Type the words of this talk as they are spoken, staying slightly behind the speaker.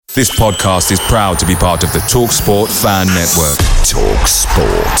This podcast is proud to be part of the TalkSport Fan Network.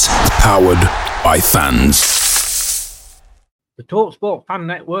 TalkSport. Powered by fans. The TalkSport Fan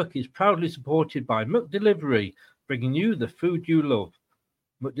Network is proudly supported by McDelivery, bringing you the food you love.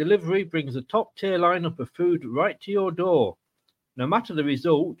 McDelivery brings a top-tier lineup of food right to your door. No matter the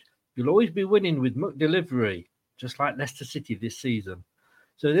result, you'll always be winning with McDelivery, just like Leicester City this season.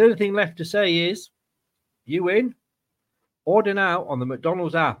 So the only thing left to say is, you win. Order now on the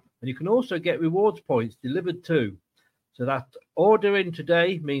McDonald's app, and you can also get rewards points delivered too. So that ordering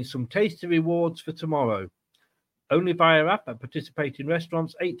today means some tasty rewards for tomorrow. Only via app at participating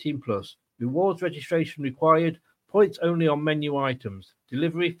restaurants, 18+. Rewards registration required. Points only on menu items.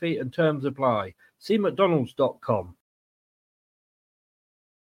 Delivery fee and terms apply. See mcdonalds.com.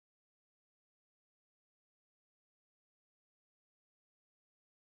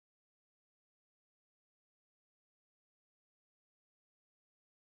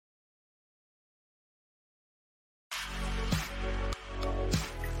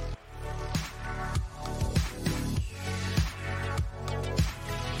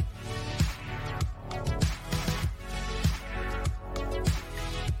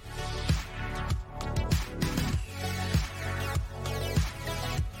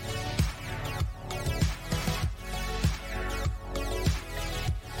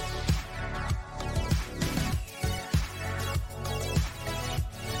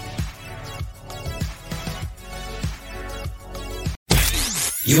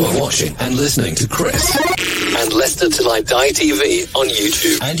 You are watching and listening to Chris and Leicester Till I Die TV on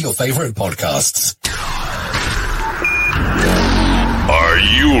YouTube and your favorite podcasts. Are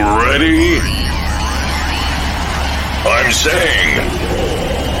you ready? I'm saying,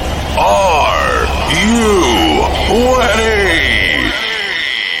 are you ready?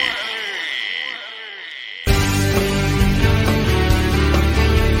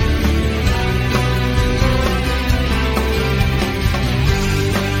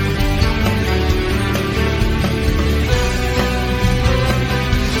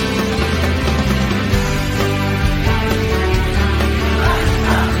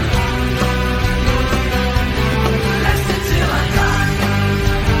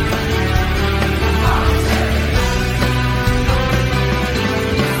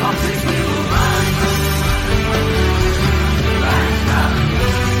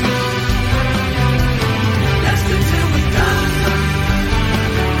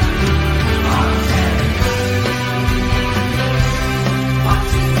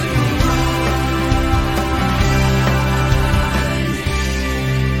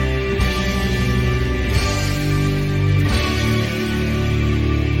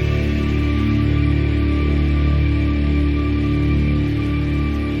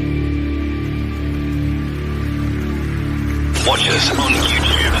 Watch us on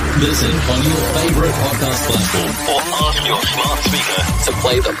YouTube. Listen on your favorite podcast platform Or ask your smart speaker to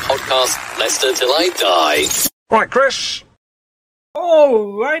play the podcast Leicester Till I Die. Right, Chris.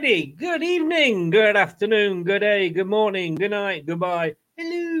 Alrighty, good evening, good afternoon, good day, good morning, good night, goodbye,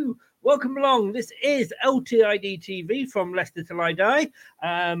 hello, welcome along. This is LTID TV from Leicester Till I Die.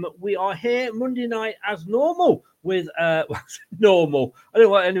 We are here Monday night as normal with normal. I don't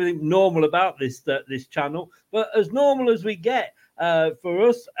want anything normal about this channel, but as normal as we get for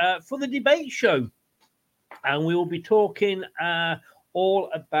us for the debate show, and we will be talking all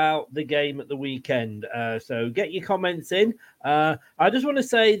about the game at the weekend. So get your comments in. I just want to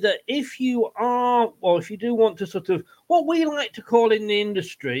say that if you do want to sort of what we like to call in the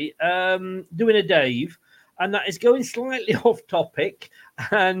industry, doing a Dave, and that is going slightly off topic,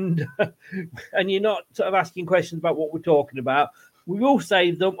 and you're not sort of asking questions about what we're talking about, we will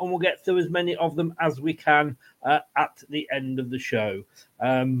save them and we'll get through as many of them as we can at the end of the show.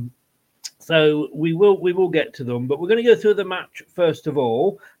 So we will get to them, but we're going to go through the match first of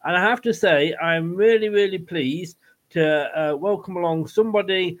all. And I have to say, I'm really, really pleased to welcome along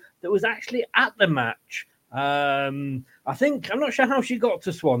somebody that was actually at the match. I'm not sure how she got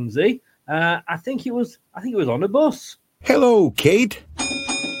to Swansea. I think it was on a bus. Hello, Kate.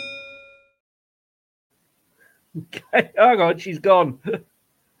 Okay, hang on, she's gone.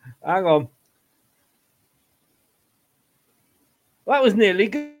 Hang on. That was nearly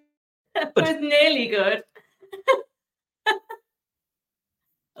good. That was nearly good.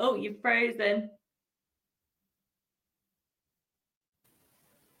 Oh, you're frozen.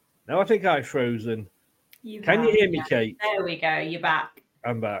 No, I think I've frozen. Can you hear me, Kate? There we go. You're back.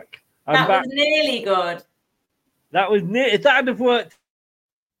 I'm back. That was nearly good. That was near. If that had have worked.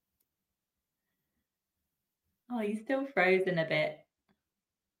 Oh, you're still frozen a bit.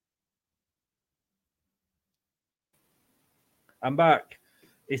 I'm back.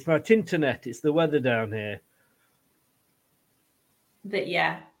 It's my internet. It's the weather down here. But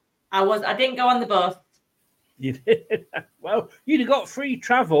yeah, I didn't go on the bus. You did. Well, you'd have got free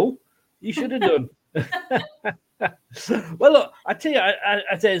travel. You should have done. Well, look, I tell you, I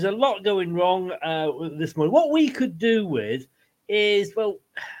say there's a lot going wrong with this morning. What we could do with is, well,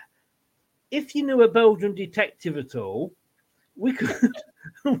 if you knew a Belgian detective at all, we could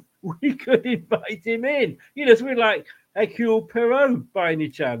we could invite him in. You know, so we're like Hercule Poirot by any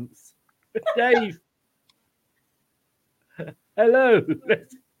chance. Dave. Hello.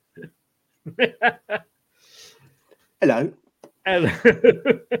 Hello. Hello.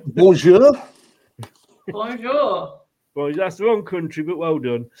 Bonjour. Bonjour. Well, that's the wrong country, but well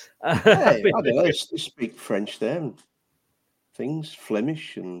done. Hey, I don't know. They speak French there and things,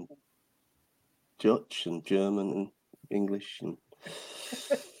 Flemish and Dutch and German and English and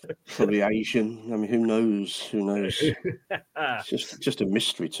probably Asian. I mean, who knows? Who knows? It's just a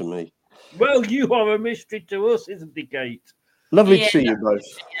mystery to me. Well, you are a mystery to us, isn't it, Kate? Lovely to see you both.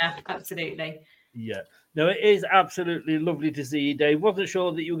 Yeah, absolutely. Yeah. No, it is absolutely lovely to see you, Dave. Wasn't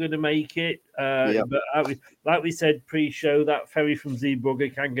sure that you were going to make it, Yeah. but like we said pre-show, that ferry from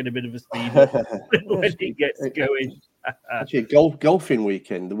Zeebrugge can get a bit of a speed up when it gets going. Actually, golfing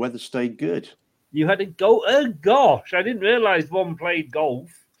weekend. The weather stayed good. You had a goal. Oh gosh, I didn't realise one played golf.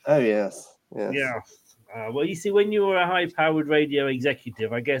 Oh yes. Yeah. Well, you see, when you were a high-powered radio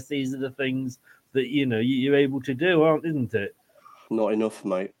executive, I guess these are the things that you're able to do, isn't it? Not enough,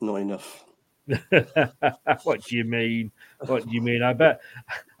 mate. Not enough. What do you mean? What do you mean? I bet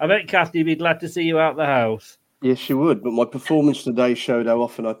Kathy would be glad to see you out the house. Yes, she would. But my performance today showed how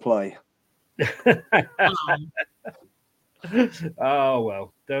often I play. Oh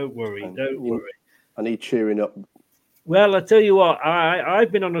well, don't worry. Don't worry. I need cheering up. Well, I tell you what,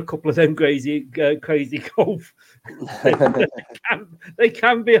 I've been on a couple of them crazy golf. they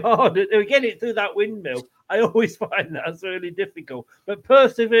can be hard. To get it through that windmill, I always find that's really difficult. But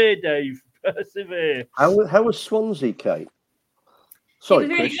persevere, Dave. Persevere. How was Swansea, Kate? Sorry, It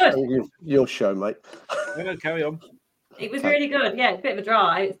was really Chris. good. Your show, mate. No, carry on. It was really good. Yeah, it's a bit of a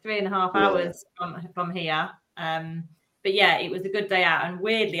drive. It's 3.5 hours from here. But yeah, it was a good day out. And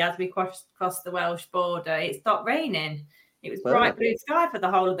weirdly, as we crossed the Welsh border, it stopped raining. It was bright blue sky for the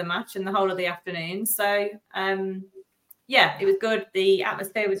whole of the match and the whole of the afternoon. So yeah, it was good. The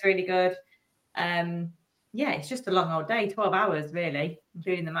atmosphere was really good. Yeah, it's just a long old day, 12 hours really,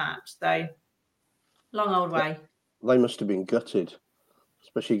 including the match. So long old way. They must have been gutted,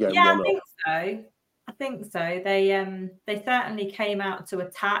 especially going Yeah, one I think so. They certainly came out to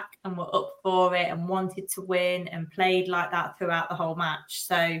attack and were up for it and wanted to win and played like that throughout the whole match.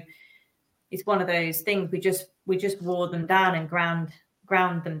 So it's one of those things we just wore them down and ground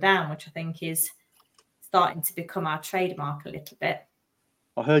them down, which I think is starting to become our trademark a little bit.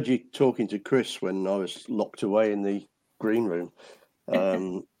 I heard you talking to Chris when I was locked away in the green room.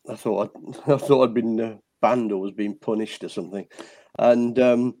 I thought I'd been banned or was being punished or something. And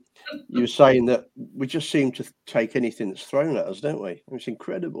you were saying that we just seem to take anything that's thrown at us, don't we? It's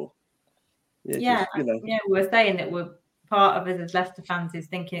incredible. Yeah, we were saying that we're part of us as Leicester fans is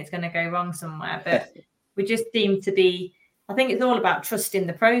thinking it's going to go wrong somewhere, but we just seem to be. I think it's all about trusting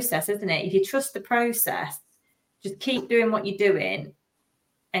the process, isn't it? If you trust the process, just keep doing what you're doing,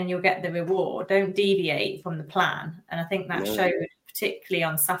 and you'll get the reward. Don't deviate from the plan, and I think that showed particularly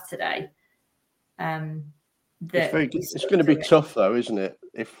on Saturday. It's very good. It's going to be tough, though, isn't it?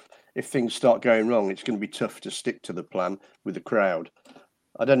 If things start going wrong, it's going to be tough to stick to the plan with the crowd.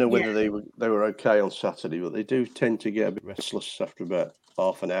 I don't know whether they were okay on Saturday, but they do tend to get a bit restless after about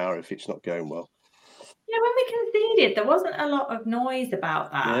half an hour if it's not going well. Yeah, when we conceded, there wasn't a lot of noise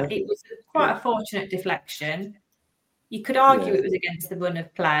about that. It was quite a fortunate deflection. You could argue it was against the run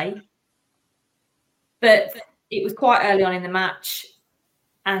of play, but it was quite early on in the match.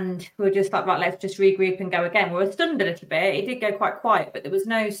 And we were just like, right, let's just regroup and go again. We were stunned a little bit. It did go quite quiet, but there was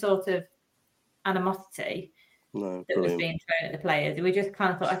no sort of animosity that was being thrown at the players. We just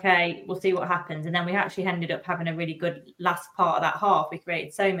kind of thought, okay, we'll see what happens. And then we actually ended up having a really good last part of that half. We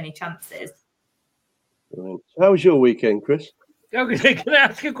created so many chances. Brilliant. How was your weekend, Chris? Okay, can I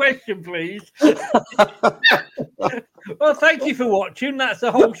ask a question, please? Well, thank you for watching. That's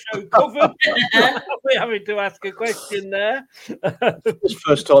the whole show covered. We're having to ask a question there. It's the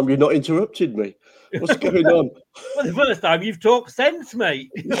first time you've not interrupted me. What's going on? Well, the first time you've talked sense, mate.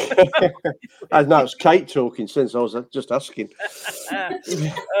 And now it's Kate talking sense. I was just asking.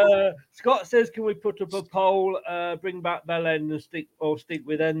 Scott says, "Can we put up a poll? Bring back Belen and stick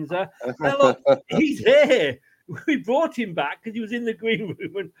with Enza." Well, look, he's here. We brought him back because he was in the green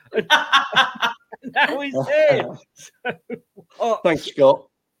room, and now he's here. So, Thanks, Scott.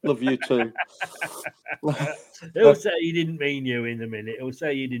 Love you too. He'll say he didn't mean you in a minute. He'll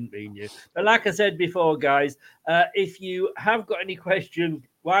say he didn't mean you. But like I said before, guys, if you have got any questions,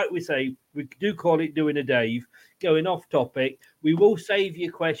 like we say, we do call it doing a Dave, going off topic. We will save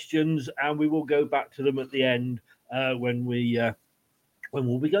your questions and we will go back to them at the end when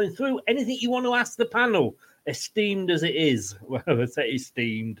we'll be going through anything you want to ask the panel, esteemed as it is. Well, I say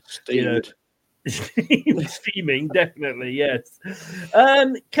esteemed. You know, steaming, definitely, yes.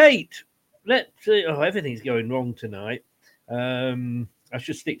 Kate, let's see. Oh, everything's going wrong tonight. I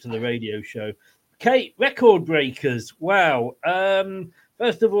should stick to the radio show. Kate, record breakers. Wow.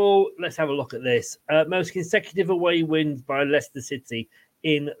 First of all, let's have a look at this. Most consecutive away wins by Leicester City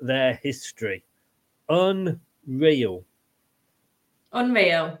in their history. Unreal.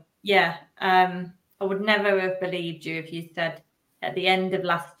 Yeah. I would never have believed you if you said at the end of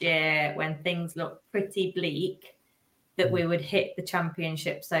last year, when things looked pretty bleak, that we would hit the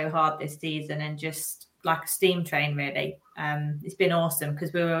championship so hard this season and just like a steam train, really. It's been awesome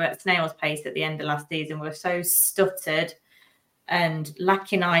because we were at snail's pace at the end of last season. We were so stuttered and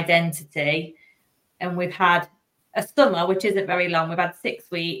lacking identity. And we've had a summer, which isn't very long. We've had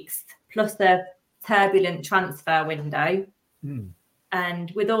 6 weeks plus a turbulent transfer window.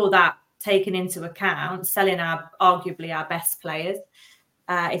 And with all that taken into account, selling arguably our best players,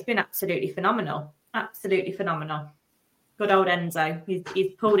 it's been absolutely phenomenal. Absolutely phenomenal. Good old Enzo.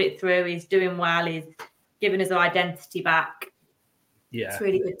 He's pulled it through. He's doing well. He's given his identity back. Yeah. It's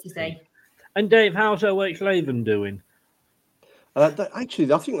really good to see. And Dave, how's OH Leuven doing?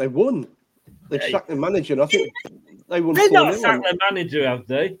 Actually, I think they won. They sacked the manager, and I think they won. They've not sacked the manager, have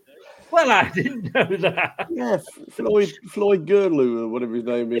they? Well, I didn't know that. Yeah, Floyd Gerlu, or whatever his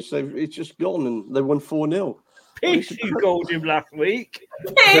name is, it's just gone, and they won 4-0. Pish, you called him last week.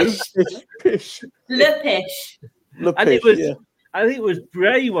 Pish. Le Pish. And it was, I think it was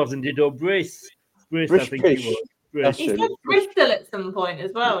Bray, wasn't it, or Briss? Briss, I think Pish. it was. Briss. He said Bristol at some point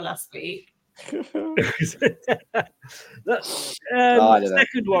as well last week. Second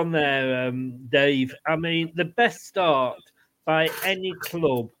one there, Dave. I mean, the best start by any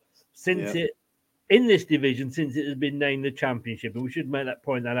club since in this division since it has been named the championship, and we should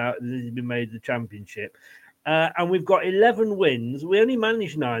point that out. It has been made the championship, and we've got 11 wins. We only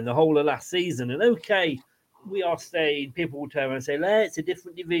managed 9 the whole of last season, and okay, we are saying people will turn around and say, it's a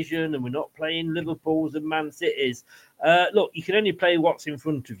different division, and we're not playing Liverpool's and Man City's. Look, you can only play what's in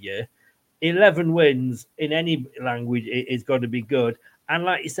front of you. 11 wins in any language is got to be good. And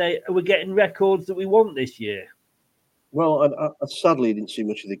like you say, we're getting records that we want this year. Well, I sadly didn't see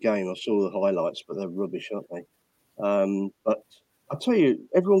much of the game. I saw the highlights, but they're rubbish, aren't they? But I tell you,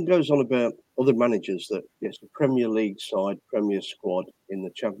 everyone goes on about other managers that it's the Premier League side, Premier squad in the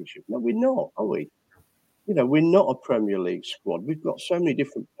Championship. No, we're not, are we? You know, we're not a Premier League squad. We've got so many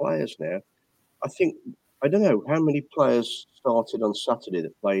different players now. I don't know how many players started on Saturday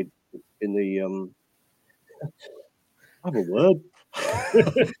that played in the I have a word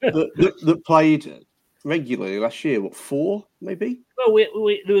that played regularly last year. What, 4 maybe? Well,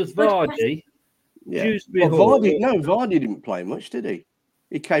 there was Vardy. Yeah. Vardy didn't play much, did he?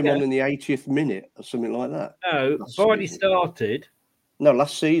 He came on in the 80th minute or something like that. No, Vardy started. No,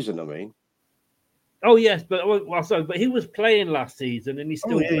 last season, I mean. Oh yes, but he was playing last season, and he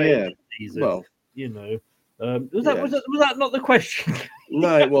still played this season. Well, you know, was that not the question?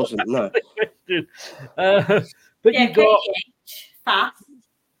 No, it wasn't. No. But you got fast.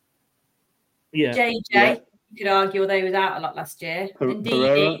 Yeah. JJ, you could argue, although he was out a lot last year.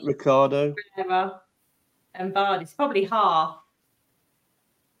 Pereira, Ricardo, and Vardy. It's probably half.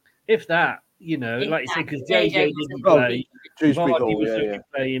 If that, you know, like you said, because JJ didn't play. Vardy was only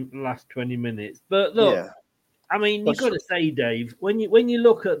playing the last 20 minutes. But look, I mean, you've got to say, Dave, when you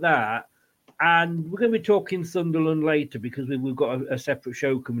look at that, and we're going to be talking Sunderland later because we've got a separate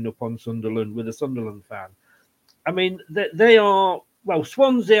show coming up on Sunderland with a Sunderland fan. I mean, they are, well,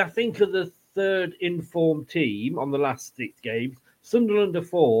 Swansea, I think, are the 3rd informed team on the last 6 games. Sunderland are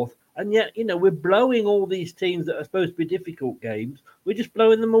 4th. And yet, you know, we're blowing all these teams that are supposed to be difficult games. We're just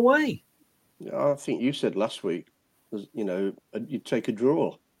blowing them away. I think you said last week, you know, you'd take a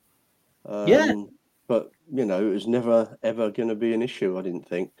draw. But, you know, it was never, ever going to be an issue, I didn't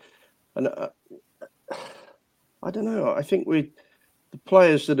think. And I don't know. I think the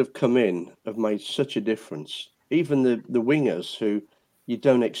players that have come in have made such a difference. Even the wingers who you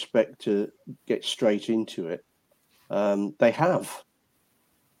don't expect to get straight into it, they have.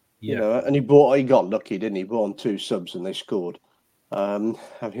 Yeah. You know, and he got lucky, didn't he? He brought on 2 subs and they scored. I mean,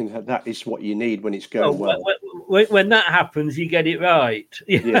 that is what you need when it's going well. When that happens, you get it right.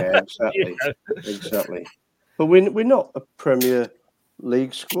 Yeah, exactly. Exactly. But we're not a Premier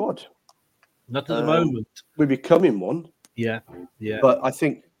league squad. Not at the moment. We're becoming one. Yeah. But I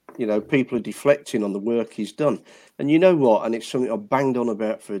think, people are deflecting on the work he's done. And you know what? And it's something I've banged on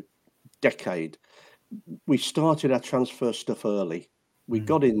about for a decade. We started our transfer stuff early. We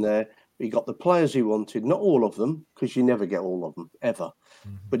got in there. He got the players he wanted. Not all of them, because you never get all of them, ever.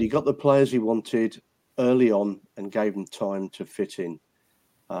 But he got the players he wanted early on and gave them time to fit in.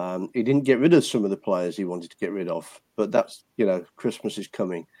 He didn't get rid of some of the players he wanted to get rid of. But that's, Christmas is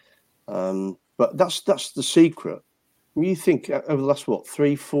coming. But that's the secret. You think over the last,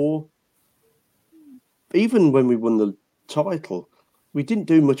 3, 4, even when we won the title, we didn't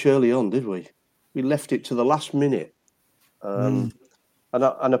do much early on, did we? We left it to the last minute. And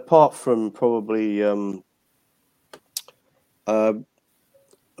apart from probably,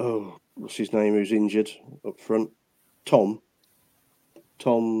 what's his name, who's injured up front? Tom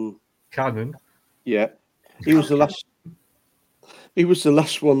Cannon. Yeah. He was the last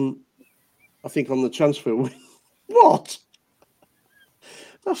one, I think, on the transfer. What?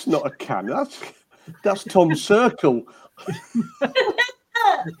 That's not a can. That's Tom Circle.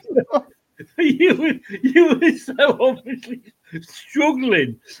 You were so obviously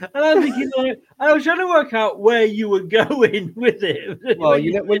struggling, and I'm thinking, I was trying to work out where you were going with it. Well,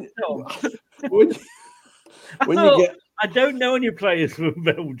 when you get, I don't know any players from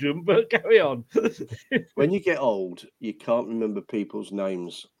Belgium, but carry on. When you get old, you can't remember people's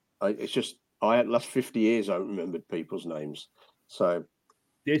names. It's just last 50 years I haven't remembered people's names. So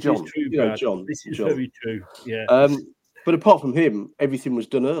this John, is true, Brad. John. This is John. very true. Yeah. But apart from him, everything was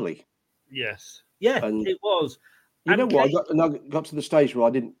done early. Yes. Yeah, and it was. You know what? I got to the stage where I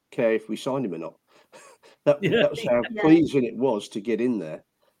didn't care if we signed him or not. that was how pleasing it was to get in there.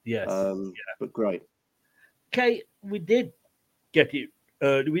 Yes. But great. Okay, we did get it.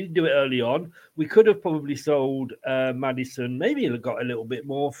 We didn't do it early on. We could have probably sold Maddison. Maybe got a little bit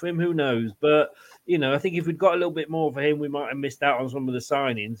more for him. Who knows? But I think if we'd got a little bit more for him, we might have missed out on some of the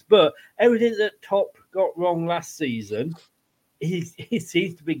signings. But everything that Top got wrong last season, he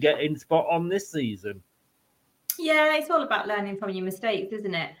seems to be getting spot on this season. Yeah, it's all about learning from your mistakes,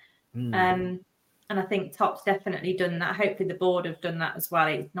 isn't it? And I think Top's definitely done that. Hopefully the board have done that as well.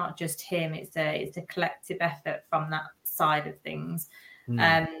 It's not just him. It's a collective effort from that side of things.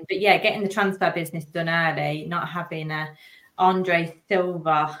 But yeah, getting the transfer business done early, not having a Andre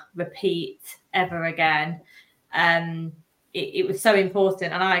Silva repeat ever again. It was so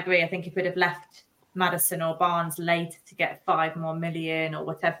important. And I agree. I think if we'd have left Maddison or Barnes later to get 5 more million or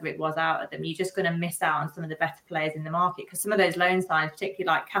whatever it was out of them, you're just going to miss out on some of the better players in the market, because some of those loan signs, particularly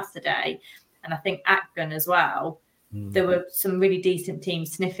like Cassidy and I think Akgun as well, there were some really decent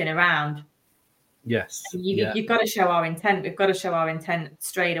teams sniffing around. Yes. You've got to show our intent. We've got to show our intent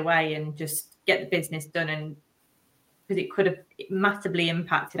straight away and just get the business done, and because it could have massively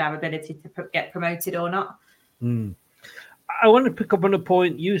impacted our ability to get promoted or not. I want to pick up on a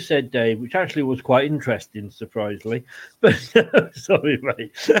point you said, Dave, which actually was quite interesting, surprisingly. But sorry,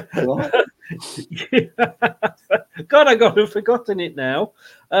 mate. God, I've forgotten it now.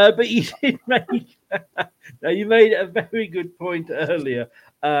 But you did make you made a very good point earlier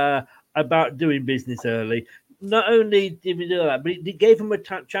about doing business early. Not only did we do that, but it gave him a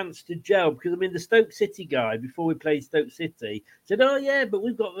chance to gel, because the Stoke City guy, before we played Stoke City, said, "Oh yeah, but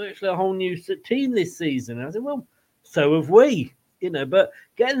we've got virtually a whole new team this season." And I said, "Well, so have we, but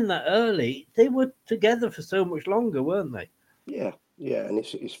getting that early, they were together for so much longer, weren't they?" Yeah, and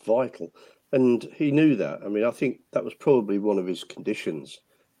it's vital. And he knew that. I mean, I think that was probably one of his conditions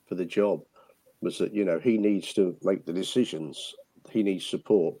for the job, was that, he needs to make the decisions. He needs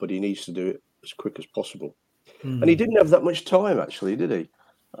support, but he needs to do it as quick as possible. And he didn't have that much time, actually, did he?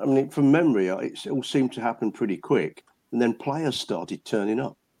 I mean, from memory, it all seemed to happen pretty quick. And then players started turning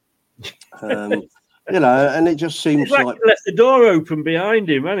up. And it just seems like he left the door open behind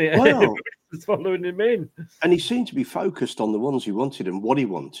him, hasn't it? Well, was following him in. And he seemed to be focused on the ones he wanted and what he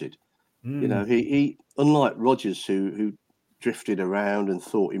wanted. He unlike Rodgers, who drifted around and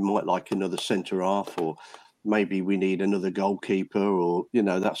thought he might like another centre half, or maybe we need another goalkeeper, or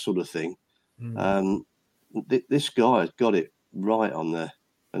that sort of thing. This guy has got it right on there,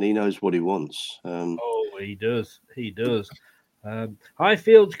 and he knows what he wants. He does.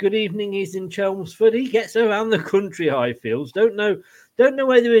 Highfields, good evening. He's in Chelmsford. He gets around the country, Highfields. Don't know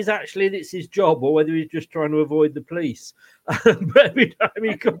whether it's his job or whether he's just trying to avoid the police. But every time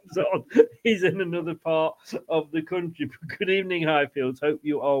he comes on, he's in another part of the country. Good evening, Highfields. Hope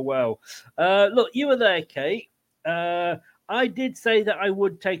you are well. Look, you were there, Kate. I did say that I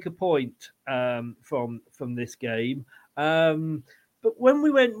would take a point from this game. But when we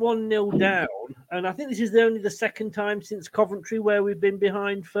went 1-0 down, and I think this is only the second time since Coventry where we've been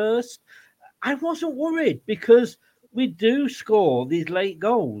behind first, I wasn't worried because we do score these late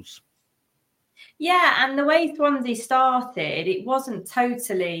goals. Yeah, and the way Swansea started, it wasn't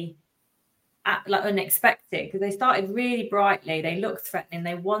totally unexpected because they started really brightly. They looked threatening.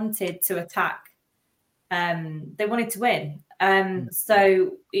 They wanted to attack. They wanted to win.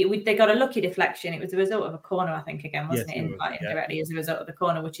 So they got a lucky deflection. It was a result of a corner, I think, again, wasn't it? Indirectly as a result of the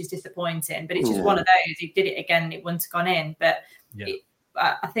corner, which is disappointing. But it's just one of those. He did it again. It wouldn't have gone in. But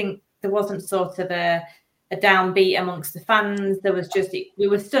I think there wasn't sort of a downbeat amongst the fans. There was just we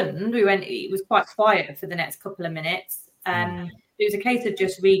were stunned. It was quite quiet for the next couple of minutes. It was a case of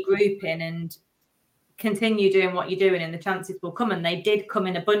just regrouping and continue doing what you're doing, and the chances will come. And they did come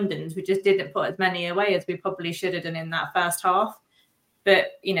in abundance. We just didn't put as many away as we probably should have done in that first half.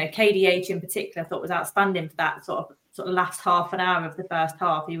 But KDH in particular, I thought was outstanding for that sort of last half an hour of the first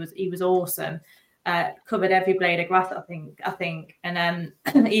half. He was awesome. Covered every blade of grass, I think, and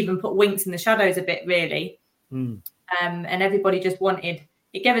even put Winks in the shadows a bit, really. And everybody just wanted.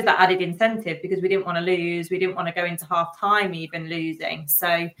 It gave us that added incentive because we didn't want to lose. We didn't want to go into half time even losing. So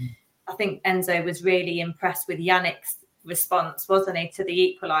I think Enzo was really impressed with Yannick's response, wasn't he, to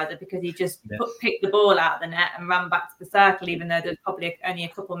the equaliser, because he just picked the ball out of the net and ran back to the circle, even though there's probably only a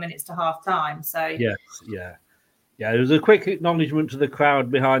couple of minutes to half time. So there was a quick acknowledgement to the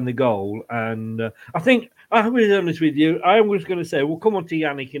crowd behind the goal, and I think I'll be honest with you. I was going to say we'll come on to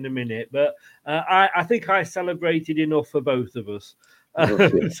Yannick in a minute, but I think I celebrated enough for both of us. So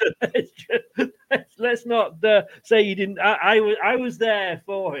let's not say you didn't. I was there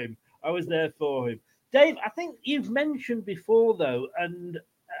for him. Dave, I think you've mentioned before, though, and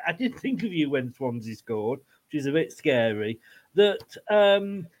I did think of you when Swansea scored, which is a bit scary, that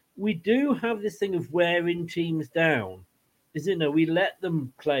we do have this thing of wearing teams down. We let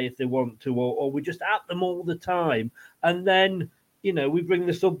them play if they want to, or we just at them all the time. And then, we bring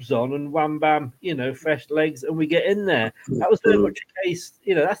the subs on and wham, bam, fresh legs, and we get in there. That was very much a case,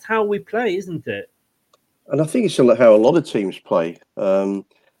 that's how we play, isn't it? And I think it's how a lot of teams play.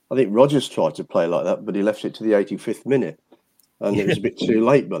 I think Rodgers tried to play like that, but he left it to the 85th minute, and it was a bit too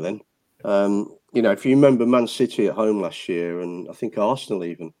late by then. If you remember Man City at home last year, and I think Arsenal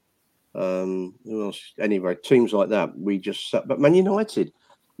even, who else? Anyway, teams like that, we just sat back. Man United,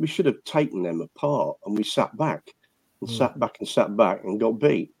 we should have taken them apart, and we sat back and sat back and got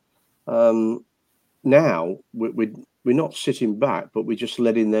beat. Now we're not sitting back, but we're just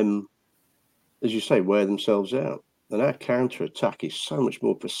letting them, as you say, wear themselves out. And our counter attack is so much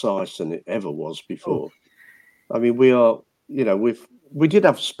more precise than it ever was before. I mean, we are, we did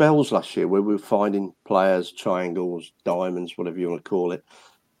have spells last year where we were finding players, triangles, diamonds, whatever you want to call it.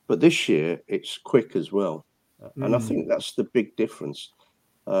 But this year it's quick as well. And I think that's the big difference.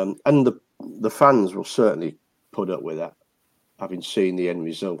 And the fans will certainly put up with that, having seen the end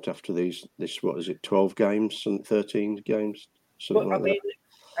result after this, 12 games and 13 games, something like that.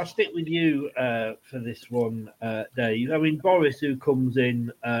 I'll stick with you for this one, Dave. I mean, Boris, who comes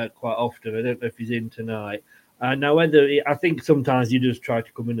in quite often, I don't know if he's in tonight. Now, I think sometimes you just try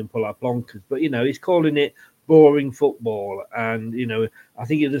to come in and pull out blonkers, but, he's calling it boring football. And, I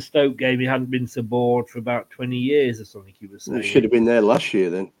think in the Stoke game, he hadn't been so bored for about 20 years or something, he was saying. He should have been there last year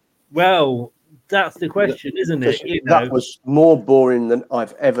then. Well, that's the question, isn't it? That was more boring than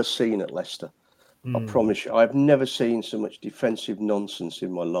I've ever seen at Leicester. I promise you, I've never seen so much defensive nonsense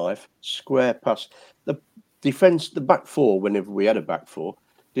in my life. Square pass. The defence, the back four, whenever we had a back four,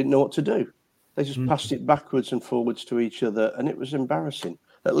 didn't know what to do. They just passed it backwards and forwards to each other, and it was embarrassing.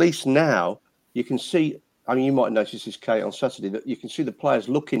 At least now you can see, I mean, you might notice this, Kate, on Saturday, that you can see the players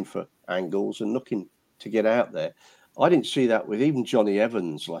looking for angles and looking to get out there. I didn't see that with even Johnny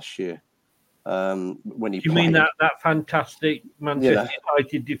Evans last year. When he you played. mean that fantastic Manchester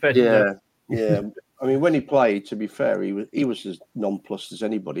United defender? Yeah, I mean, when he played, to be fair, he was as nonplussed as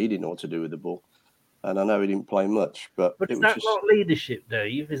anybody. He didn't know what to do with the ball, and I know he didn't play much. But is that not leadership,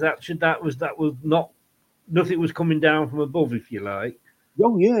 Dave? That was not nothing was coming down from above, if you like?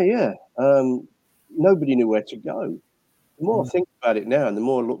 Oh yeah. Nobody knew where to go. The more I think about it now, and the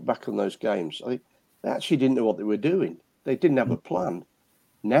more I look back on those games, I think they actually didn't know what they were doing. They didn't have a plan.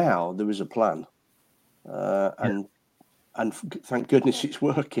 Now there is a plan, and thank goodness it's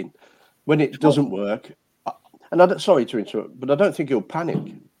working. When it doesn't work, and sorry to interrupt, but I don't think he'll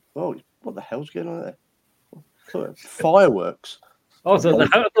panic. Oh, what the hell's going on there? Fireworks. I thought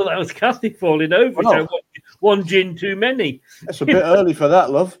that was Cassie falling over. So one gin too many. That's a bit early for that,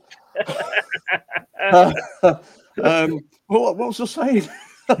 love. What was I saying?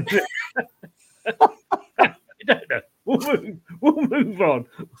 I don't know. we'll move on.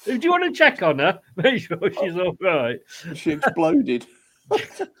 Do you want to check on her? Make sure she's all right. She exploded.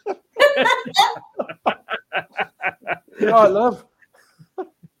 Right, love.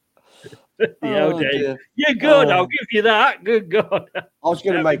 Yeah, Dave. You're good. I'll give you that. Good God. I was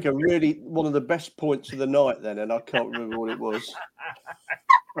going to make one of the best points of the night then, and I can't remember what it was.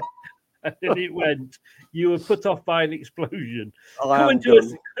 And it went. You were put off by an explosion. Coming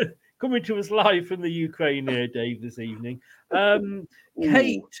to us live from the Ukraine here, Dave, this evening.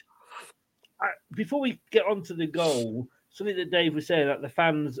 Kate, before we get on to the goal, something that Dave was saying that the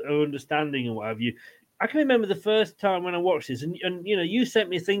fans are understanding and what have you. I can remember the first time when I watched this, and you know, you sent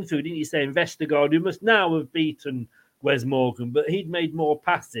me a thing through, didn't you? Saying Vestergaard, who must now have beaten Wes Morgan, but he'd made more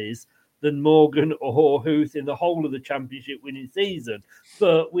passes than Morgan or Huth in the whole of the championship winning season.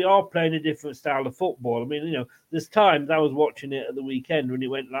 But we are playing a different style of football. I mean, you know, there's times I was watching it at the weekend when it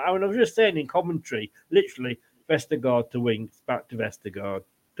went like, I mean, I was just saying in commentary, literally Vestergaard to Winks, back to Vestergaard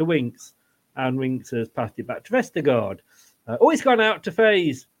to Winks, and Winks has passed it back to Vestergaard. It's gone out to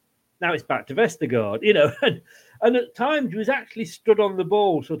Faze. Now it's back to Vestergaard, you know, and at times he was actually stood on the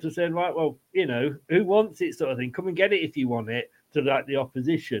ball, sort of saying, right, well, you know, who wants it, sort of thing. Come and get it if you want it, to like the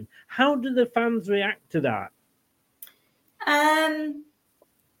opposition. How do the fans react to that?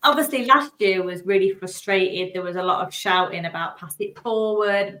 Obviously, last year was really frustrated. There was a lot of shouting about pass it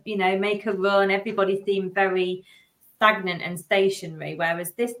forward, you know, make a run. Everybody seemed very stagnant and stationary.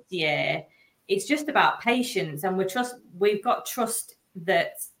 Whereas this year, it's just about patience, and we've got trust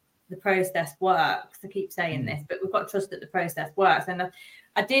that the process works. I keep saying this, but we've got trust that the process works. And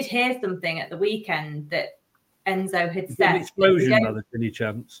I did hear something at the weekend that Enzo had said. An explosion, by any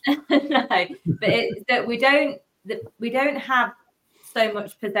chance? No, but that we don't have so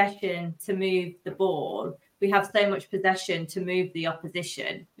much possession to move the ball. We have so much possession to move the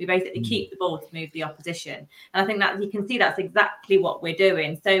opposition. We basically keep the ball to move the opposition. And I think that you can see that's exactly what we're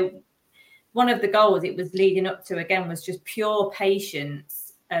doing. So one of the goals it was leading up to, again, was just pure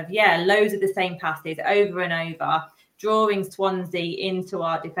patience of, loads of the same passes over and over, drawing Swansea into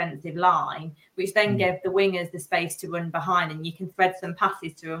our defensive line, which then gave the wingers the space to run behind, and you can thread some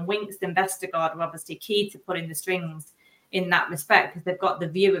passes through. And Winks and Vestergaard are obviously key to pulling the strings in that respect, because they've got the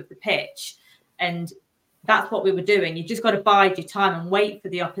view of the pitch. And that's what we were doing. You just got to bide your time and wait for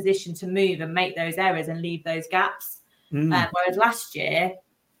the opposition to move and make those errors and leave those gaps. Whereas last year,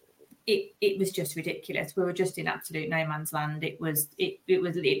 it was just ridiculous. We were just in absolute no man's land. It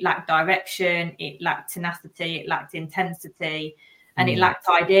lacked direction, it lacked tenacity, it lacked intensity, and it lacked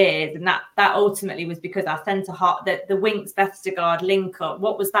ideas. And that ultimately was because our centre half, the Winks Vestergaard link up.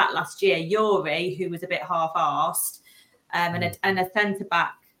 What was that last year? Yuri, who was a bit half-arsed, and a centre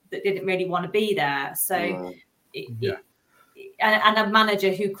back that didn't really want to be there. So and a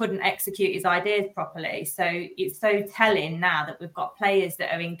manager who couldn't execute his ideas properly. So it's so telling now that we've got players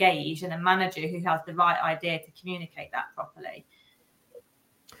that are engaged and a manager who has the right idea to communicate that properly.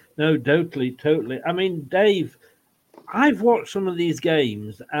 No, totally. I mean, Dave, I've watched some of these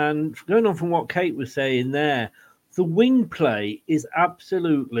games, and going on from what Kate was saying there, the wing play is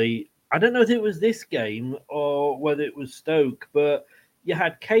absolutely, I don't know if it was this game or whether it was Stoke, but you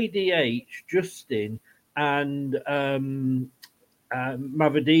had KDH, Justin, and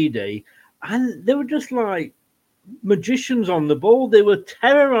Mavididi, and they were just like magicians on the ball. They were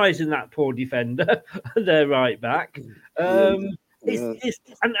terrorizing that poor defender, their right back. I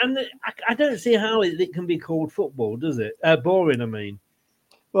don't see how it can be called football, does it? Boring, I mean.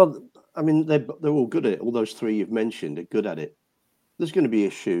 Well, I mean, they're all good at it. All those three you've mentioned are good at it. There's going to be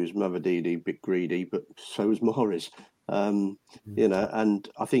issues. Mavididi, a bit greedy, but so is Morris. You know, and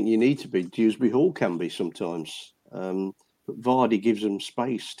I think you need to be. Dewsbury Hall can be sometimes. But Vardy gives them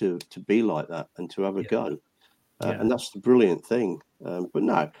space to be like that and to have a go. And that's the brilliant thing. But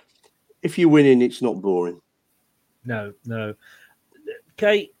no, if you're winning, it's not boring. No.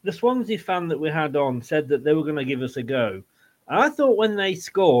 Kate, the Swansea fan that we had on said that they were going to give us a go. I thought when they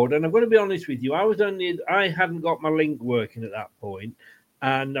scored, and I'm going to be honest with you, I hadn't got my link working at that point,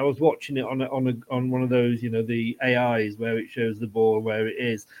 and I was watching it on one of those, you know, the AIs where it shows the ball where it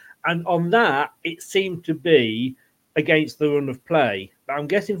is, and on that it seemed to be against the run of play. But I'm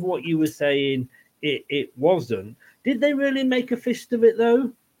guessing from what you were saying, it wasn't. Did they really make a fist of it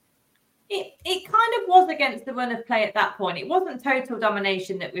though? It kind of was against the run of play at that point. It wasn't total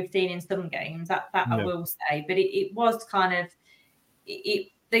domination that we've seen in some games, that no. I will say, but it was kind of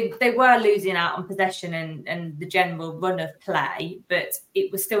they were losing out on possession and the general run of play, but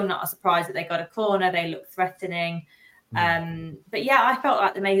it was still not a surprise that they got a corner. They looked threatening. But yeah, I felt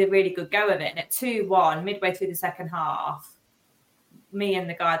like they made a really good go of it. And at 2-1, midway through the second half, me and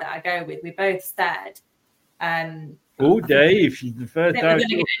the guy that I go with, we both said, Oh, Dave, she's the first We're time. going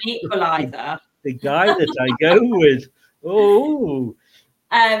to get an equaliser. The guy that I go with. Oh.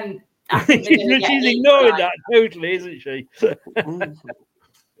 I think she's ignoring that totally, isn't she?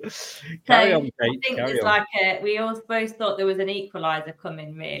 Carry on, Kate. I think there's like we all both thought there was an equaliser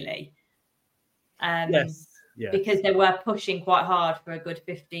coming, really. Yes. Because they were pushing quite hard for a good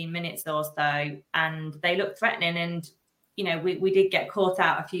 15 minutes or so, and they looked threatening. And we did get caught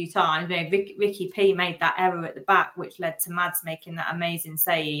out a few times. Ricky P made that error at the back, which led to Mads making that amazing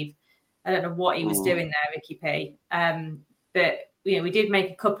save. I don't know what he was doing there, Ricky P. But we did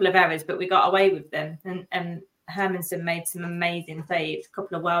make a couple of errors, but we got away with them. And Hermanson made some amazing saves, a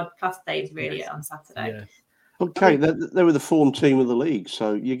couple of world-class saves, really, on Saturday. Yes. Okay, they were the form team of the league,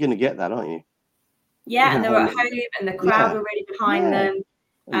 so you're going to get that, aren't you? Yeah, and they were at home, and the crowd were really behind them.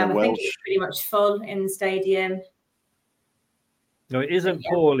 I think it was pretty much full in the stadium. No, it isn't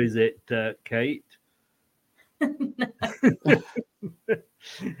Paul, is it, Kate?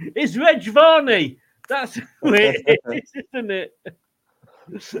 It's Reg Varney. That's who it is, isn't it?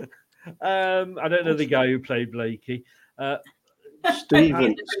 I don't know the guy who played Blakey.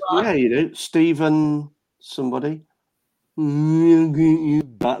 Stephen. Yeah, you do. Stephen somebody.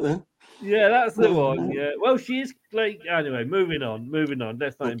 Back then. Yeah, that's the one. Yeah. Well, she is like anyway, moving on.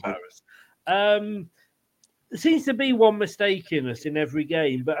 Let's not embarrass. There seems to be one mistake in us in every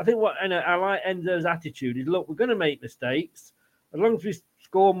game, but I think I like Enzo's attitude is, look, we're going to make mistakes. As long as we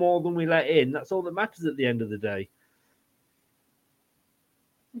score more than we let in, that's all that matters at the end of the day.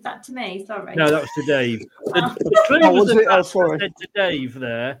 Is that to me? Sorry. No, that was to Dave. The clue was I said to Dave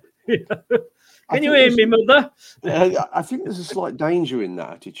there. Can you hear me, Mother? I think there's a slight danger in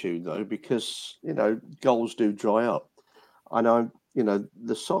that attitude, though, because, goals do dry up. And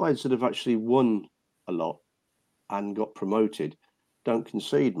the sides that have actually won a lot and got promoted don't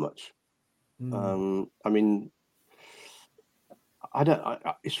concede much.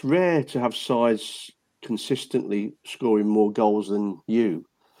 It's rare to have sides consistently scoring more goals than you.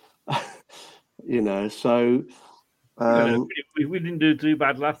 So we didn't do too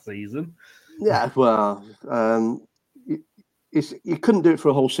bad last season. Yeah, well, you couldn't do it for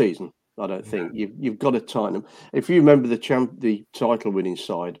a whole season. I don't think you've got to tighten them. If you remember the title-winning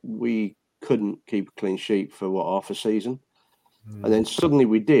side, we couldn't keep a clean sheet for half a season, and then suddenly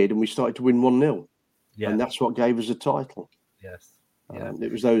we did, and we started to win 1-0, and that's what gave us a title. Yes,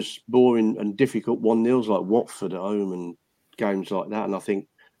 it was those boring and difficult 1-0s like Watford at home and games like that, and I think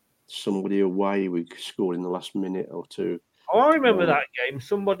somebody away we scored in the last minute or two. Oh, I remember that game.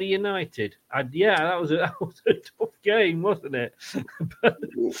 Somebody United. That was a tough game, wasn't it?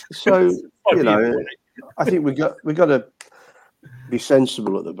 So I think we got to be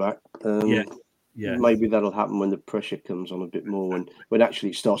sensible at the back. Maybe that'll happen when the pressure comes on a bit more, when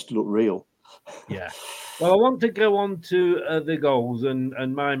actually it starts to look real. Yeah. Well, I want to go on to the goals and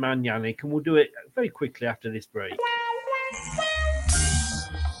my man Yannick, and we'll do it very quickly after this break.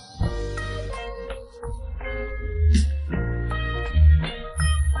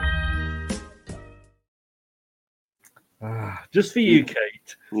 Just for you,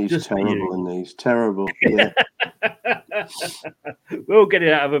 Kate. He's just terrible, and he's terrible. Yeah. We'll get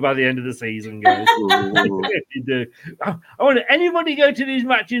it out of her by the end of the season, guys. You do. I want anybody go to these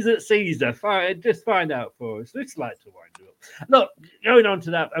matches at Caesar. Just find out for us. Let's like to wind it up. Look, going on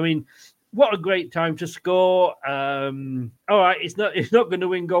to that. I mean, what a great time to score. All right, it's not going to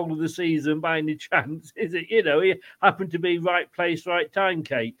win goal of the season by any chance, is it? It happened to be right place, right time,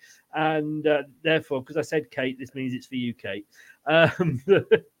 Kate. And therefore, because I said Kate, this means it's for you, Kate.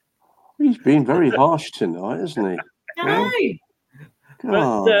 He's been very harsh tonight, isn't he?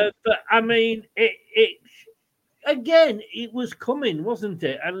 No. But I mean, it again, it was coming, wasn't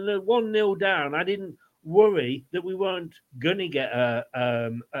it? And 1-0 down, I didn't worry that we weren't going to get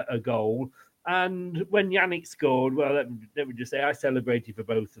a goal. And when Yannick scored, well, let me just say, I celebrated for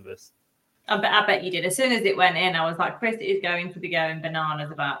both of us. I bet you did. As soon as it went in, I was like, Chris is going to be going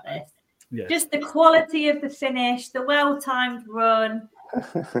bananas about this. Yes. Just the quality of the finish, the well-timed run,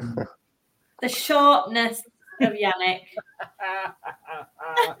 the sharpness of Yannick.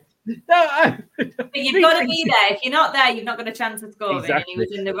 But you've got to be there. If you're not there, you've not got a chance of scoring. Exactly. And he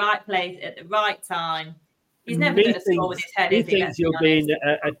was in the right place at the right time. He's never going to score with his head. He thinks you're being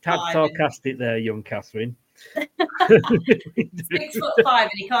a tad sarcastic there, young Catherine. 6'5" and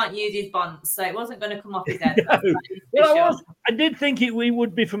he can't use his bonds, so it wasn't going to come off his head. No. Well, I did think we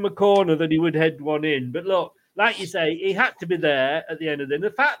would be from a corner that he would head one in, but look, like you say, he had to be there at the end of the day. The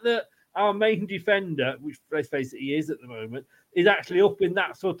fact that our main defender, which let's face it, he is at the moment, is actually up in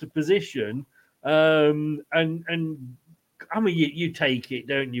that sort of position, and I mean, you take it,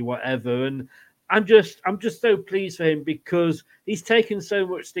 don't you? Whatever, and I'm just so pleased for him because he's taken so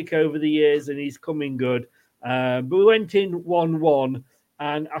much stick over the years and he's coming good. But we went in 1-1,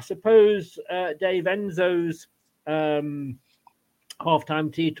 and I suppose Dave Enzo's halftime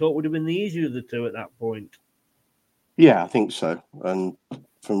tea talk would have been the easier of the two at that point. Yeah, I think so. And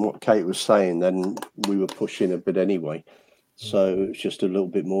from what Kate was saying, then we were pushing a bit anyway. So it was just a little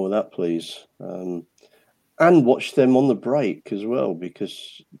bit more of that, please. And watch them on the break as well,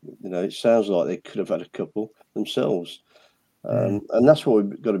 because it sounds like they could have had a couple themselves. And that's what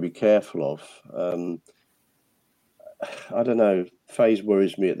we've got to be careful of. I don't know. Faze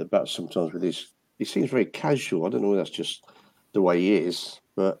worries me at the back sometimes with his. He seems very casual. I don't know whether that's just the way he is,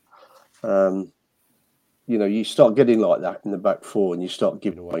 but you start getting like that in the back four, and you start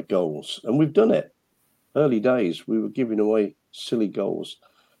giving away goals. And we've done it. Early days, we were giving away silly goals.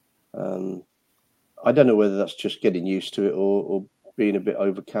 I don't know whether that's just getting used to it or being a bit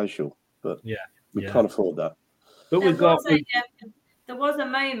over casual, but we can't afford that. But there was a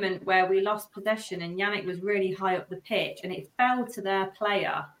moment where we lost possession and Yannick was really high up the pitch and it fell to their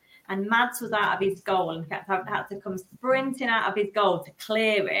player. And Mads was out of his goal and had to come sprinting out of his goal to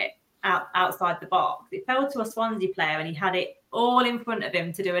clear it outside the box. It fell to a Swansea player and he had it all in front of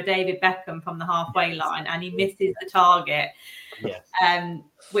him to do a David Beckham from the halfway line, and he misses the target. Yes.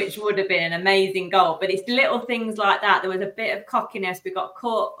 Which would have been an amazing goal. But it's little things like that. There was a bit of cockiness. We got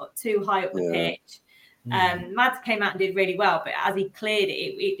caught too high up the pitch. Mads came out and did really well, but as he cleared it,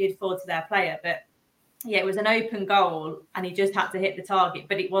 it did fall to their player. But yeah, it was an open goal and he just had to hit the target,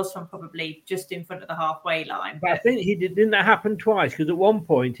 but it was from probably just in front of the halfway line. But I think didn't that happen twice? Because at one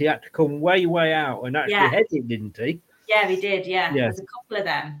point he had to come way out and actually head it, didn't he? Yeah, he did. Yeah, there's a couple of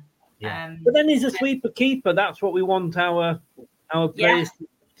them. Yeah. But then he's a sweeper keeper. That's what we want our players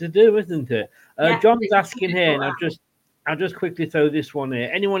to do, isn't it? John's asking here, and I'll just quickly throw this one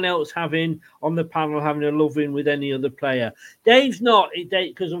here. Anyone else having on the panel having a love-in with any other player? Dave's not,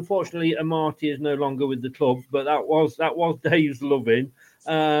 because unfortunately Amati is no longer with the club, but that was Dave's love-in.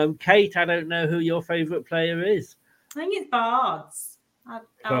 Kate, I don't know who your favourite player is. I think it's Bards.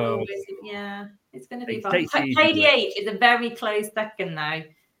 It's going to be Bards. KDH is a very close second, though.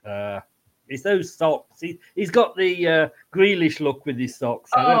 It's those socks. He's got the Grealish look with his socks.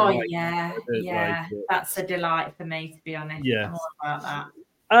 That's a delight for me, to be honest. Yeah, I'm all about that.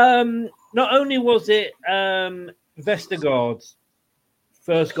 Not only was it Vestergaard's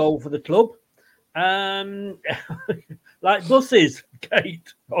first goal for the club, like buses,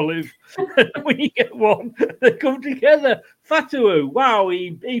 Kate, Olive, when you get one, they come together. Fatu, wow,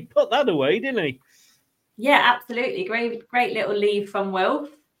 he put that away, didn't he? Yeah, absolutely. Great little leave from Wilf.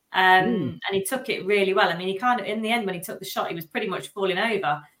 And he took it really well. I mean, he kind of, in the end, when he took the shot, he was pretty much falling over,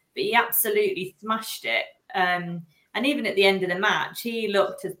 but he absolutely smashed it. And even at the end of the match, he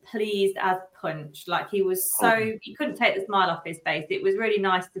looked as pleased as punch. Like he was he couldn't take the smile off his face. It was really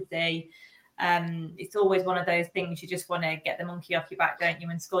nice to see. It's always one of those things you just want to get the monkey off your back, don't you,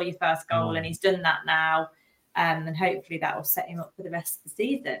 and score your first goal. And he's done that now. And hopefully that will set him up for the rest of the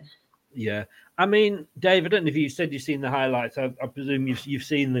season. Yeah, I mean, Dave, I don't know if you said you've seen the highlights. I presume you've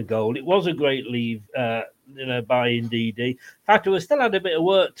seen the goal. It was a great leave, by Ndidi. In fact, we still had a bit of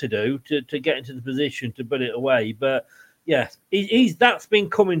work to do to get into the position to put it away. But yeah, that's been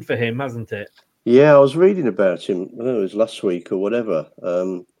coming for him, hasn't it? Yeah, I was reading about him. I don't know, it was last week or whatever,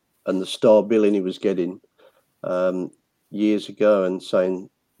 and the star billing he was getting years ago, and saying,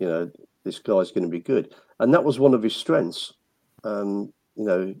 this guy's going to be good, and that was one of his strengths.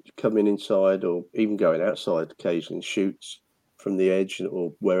 Coming inside or even going outside occasionally, shoots from the edge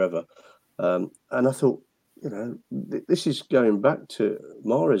or wherever. And I thought, this is going back to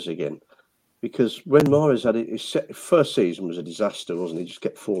Mahrez again, because when Mahrez had it, his first season was a disaster, wasn't it? He just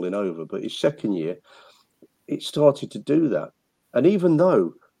kept falling over. But his second year, it started to do that. And even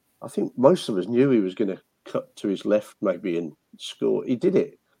though I think most of us knew he was going to cut to his left maybe and score, he did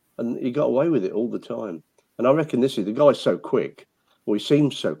it. And he got away with it all the time. And I reckon the guy's so quick. Well, he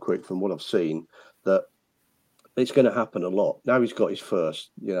seems so quick from what I've seen that it's going to happen a lot. Now he's got his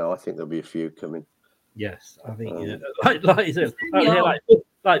first, I think there'll be a few coming. Yes, I think, like you said,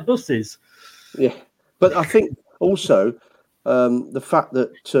 like buses. Yeah, but I think also the fact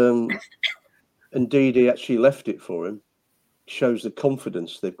that Ndidi actually left it for him shows the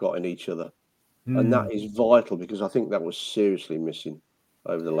confidence they've got in each other. And that is vital, because I think that was seriously missing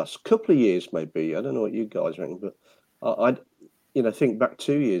over the last couple of years, maybe. I don't know what you guys reckon, but I think back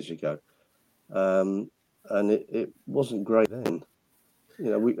 2 years ago, and it wasn't great then.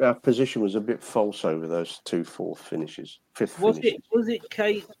 Our position was a bit false over those fifth finishes. Was it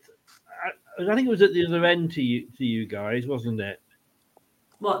Kate? I think it was at the other end to you guys, wasn't it?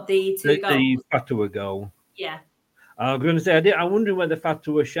 What, the two goals? The Fatwa goal. Yeah. I was going to say, I'm wondering whether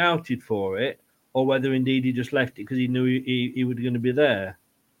Fatwa shouted for it or whether indeed he just left it because he knew he was going to be there.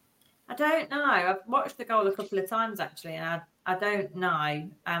 I don't know. I've watched the goal a couple of times, actually, and I don't know.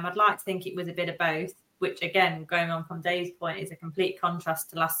 I'd like to think it was a bit of both, which, again, going on from Dave's point, is a complete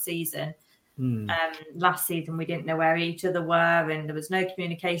contrast to last season. Last season, we didn't know where each other were, and there was no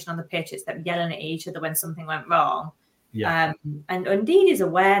communication on the pitch except yelling at each other when something went wrong. Yeah. And indeed, his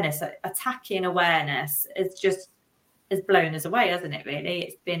awareness, attacking awareness, has blown us away, hasn't it? Really,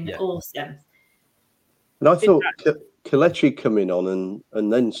 it's been awesome. And I thought Kelechi coming on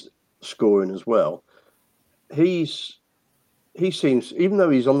and then scoring as well. He seems, even though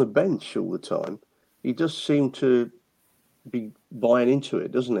he's on the bench all the time, he does seem to be buying into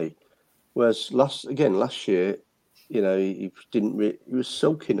it, doesn't he? Whereas last year, he was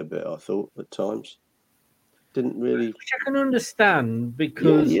sulking a bit, I thought, at times. Didn't really. Which I can understand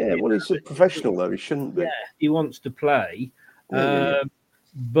because well, he's a professional though. He shouldn't be. Yeah, he wants to play. Yeah.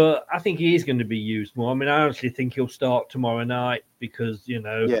 But I think he is going to be used more. I mean, I honestly think he'll start tomorrow night because,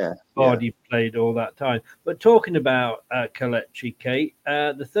 Vardy played all that time. But talking about Kelechi, Kate,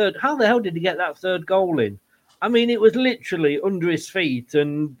 the third, how the hell did he get that third goal in? I mean, it was literally under his feet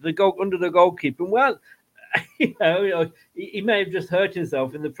and under the goalkeeper. Well, he may have just hurt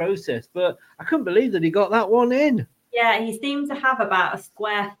himself in the process, but I couldn't believe that he got that one in. Yeah, he seemed to have about a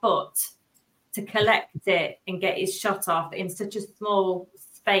square foot to collect it and get his shot off in such a small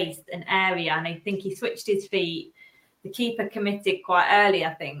space and area. And I think he switched his feet. The keeper committed quite early,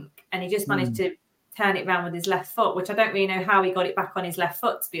 I think, and he just managed to turn it around with his left foot, which I don't really know how he got it back on his left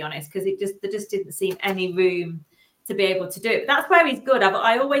foot, to be honest, because there just didn't seem any room to be able to do it. But that's where he's good.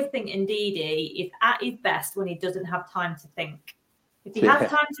 I always think Ndidi is at his best when he doesn't have time to think. If he has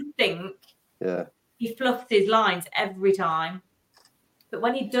time to think, he fluffs his lines every time. But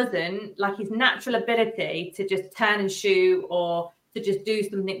when he doesn't, like his natural ability to just turn and shoot or to just do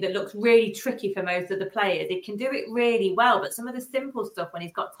something that looks really tricky for most of the players, he can do it really well. But some of the simple stuff when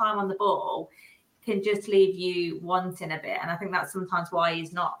he's got time on the ball can just leave you wanting a bit. And I think that's sometimes why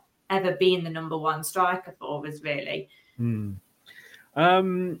he's not ever been the number one striker for us, really. Looking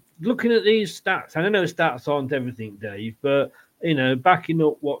at these stats, and I know stats aren't everything, Dave, but backing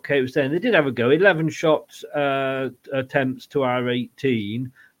up what Kate was saying, they did have a go. 11 shots attempts to our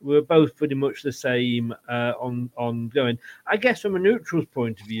 18. We were both pretty much the same on going. I guess from a neutral's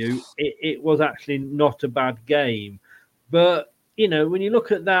point of view, it was actually not a bad game. But, when you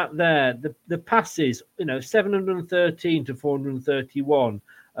look at that there, the passes, 713 to 431,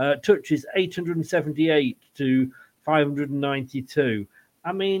 touches 878 to 592.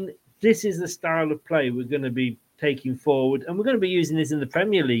 I mean, this is the style of play we're going to be taking forward, and we're going to be using this in the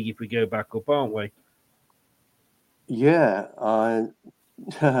Premier League if we go back up, aren't we? Yeah, I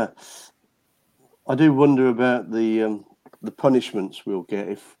do wonder about the punishments we'll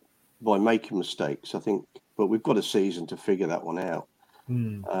get by making mistakes. I think, but we've got a season to figure that one out.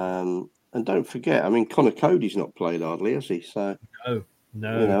 And don't forget, I mean, Connor Cody's not played hardly, has he? So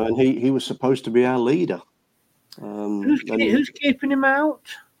no, and he was supposed to be our leader. Who's keeping him out?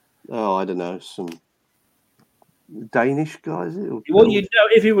 Oh, I don't know, some Danish guys. Well, you'd know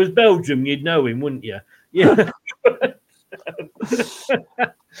if he was Belgium, you'd know him, wouldn't you? Yeah.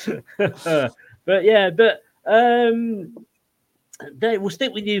 Dave, we'll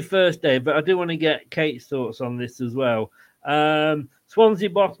stick with you first, Dave. But I do want to get Kate's thoughts on this as well. Swansea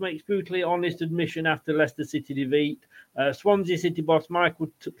boss makes brutally honest admission after Leicester City defeat. Swansea City boss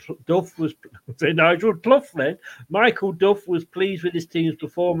Michael Duff was Michael Duff was pleased with his team's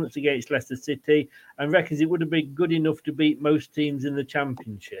performance against Leicester City and reckons it would have been good enough to beat most teams in the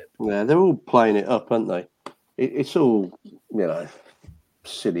Championship. Yeah, they're all playing it up, aren't they? It's all,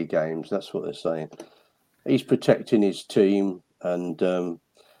 silly games. That's what they're saying. He's protecting his team, and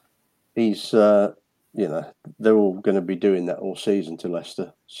he's, they're all going to be doing that all season to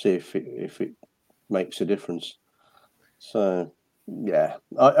Leicester. See if it makes a difference. So, yeah,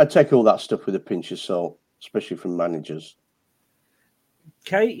 I take all that stuff with a pinch of salt, especially from managers.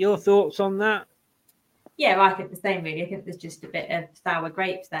 Kate, your thoughts on that? Yeah, I think the same, really. I think there's just a bit of sour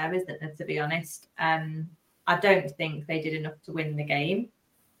grapes there, isn't there, to be honest? I don't think they did enough to win the game.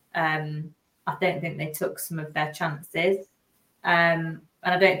 I don't think they took some of their chances. And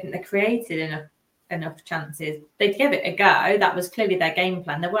I don't think they created enough chances. They gave it a go. That was clearly their game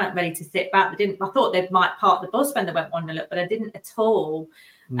plan. They weren't ready to sit back. I thought they might park the bus when they went 1-0 up, but I didn't at all.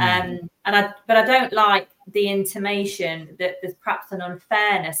 But I don't like the intimation that there's perhaps an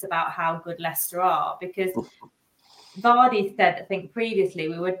unfairness about how good Leicester are, because Vardy said, I think previously,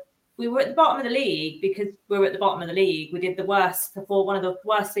 we were we were at the bottom of the league because we were at the bottom of the league. We did one of the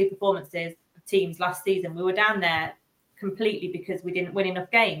worst 3 performances of teams last season. We were down there completely because we didn't win enough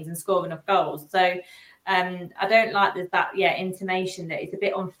games and score enough goals. So I don't like that intimation that it's a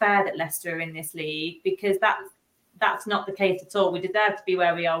bit unfair that Leicester are in this league, because that's not the case at all. We deserve to be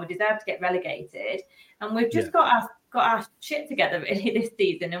where we are. We deserve to get relegated, and we've just got our shit together really this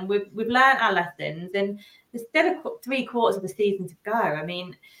season, and we've learned our lessons. And there's still 3/4 of the season to go. I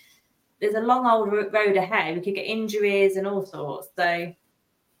mean, there's a long old road ahead. We could get injuries and all sorts. So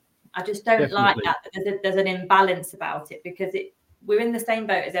I just don't like that. There's an imbalance about it, because we're in the same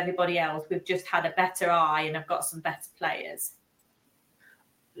boat as everybody else. We've just had a better eye and have got some better players.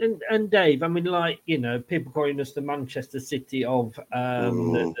 And Dave, I mean, like, you know, people calling us the Manchester City of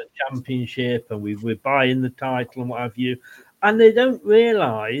the Championship, and we're buying the title and what have you. And they don't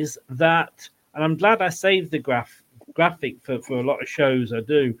realise that, and I'm glad I saved the graphic for a lot of shows I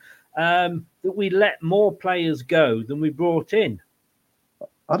do, that we let more players go than we brought in.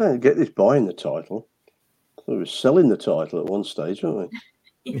 I don't get this buying the title. We were selling the title at one stage, weren't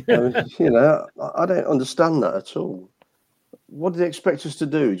we? I mean, you know, I don't understand that at all. What do they expect us to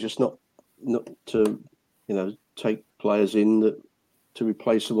do? Just not to, you know, take players in to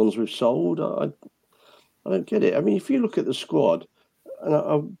replace the ones we've sold? I don't get it. I mean, if you look at the squad, and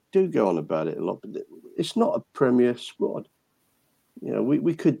I do go on about it a lot, but it's not a Premier squad. You know,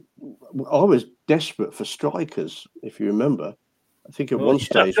 we could. I was desperate for strikers, if you remember. I think at one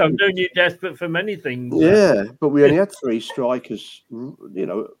stage, I've known you desperate for many things. Yeah, but we only had 3 strikers. You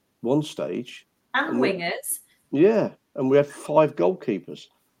know, at one stage, and wingers. Yeah, and we had 5 goalkeepers.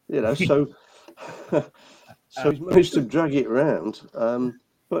 You know, so he's managed to drag it around.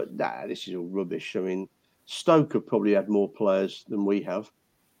 But this is all rubbish. I mean, Stoke have probably had more players than we have,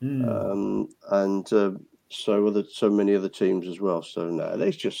 and so many other teams as well. So no, they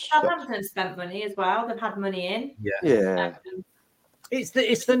just Southampton spent money as well. They've had money in. Yeah.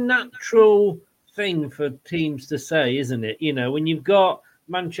 It's the natural thing for teams to say, isn't it? You know, when you've got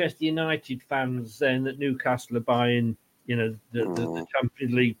Manchester United fans saying that Newcastle are buying, you know, the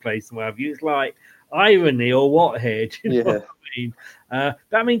Champions League place and what have you, it's like irony or what here? Do you know what I mean? But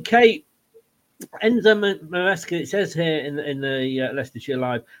I mean, Kate, Enzo Maresca, it says here in the Leicestershire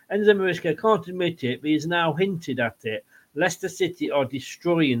Live, Enzo Maresca can't admit it, but he's now hinted at it. Leicester City are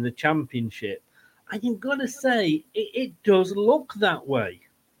destroying the Championship. And you've got to say, it does look that way.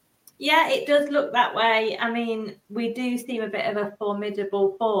 Yeah, it does look that way. I mean, we do seem a bit of a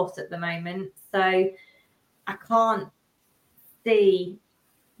formidable force at the moment. So I can't see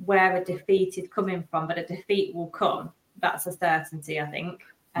where a defeat is coming from, but a defeat will come. That's a certainty, I think.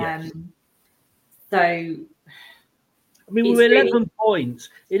 Yes. So, I mean, we're 11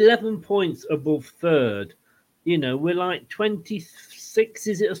 points above third. You know, we're like 26,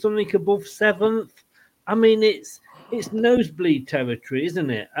 is it, or something above 7th? I mean, it's nosebleed territory, isn't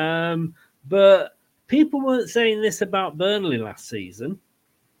it? But people weren't saying this about Burnley last season.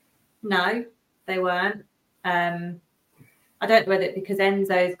 No, they weren't. I don't know whether because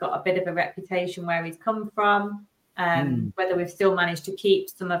Enzo's got a bit of a reputation where he's come from, whether we've still managed to keep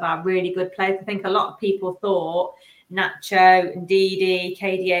some of our really good players. I think a lot of people thought Nacho and Didi,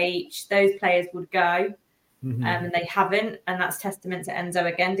 KDH, those players would go. And they haven't, and that's testament to Enzo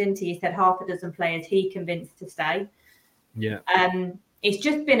again, didn't he? He said half a dozen players he convinced to stay. Yeah. It's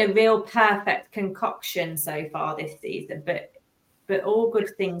just been a real perfect concoction so far this season, but all good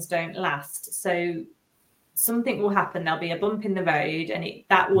things don't last. So something will happen. There'll be a bump in the road, and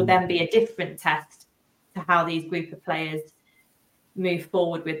that will then be a different test to how these group of players move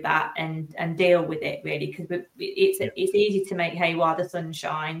forward with that and deal with it, really, because it's easy to make hay while the sun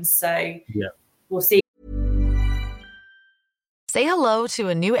shines. So we'll see. Say hello to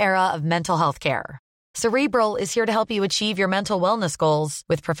a new era of mental health care. Cerebral is here to help you achieve your mental wellness goals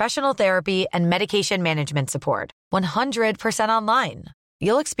with professional therapy and medication management support. 100% online.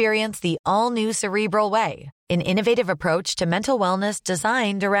 You'll experience the all-new Cerebral Way, an innovative approach to mental wellness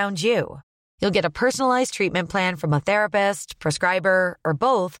designed around you. You'll get a personalized treatment plan from a therapist, prescriber, or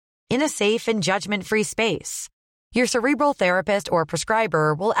both in a safe and judgment-free space. Your Cerebral therapist or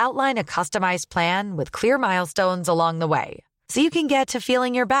prescriber will outline a customized plan with clear milestones along the way, so you can get to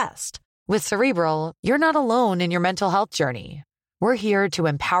feeling your best. With Cerebral, you're not alone in your mental health journey. We're here to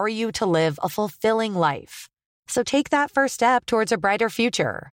empower you to live a fulfilling life. So take that first step towards a brighter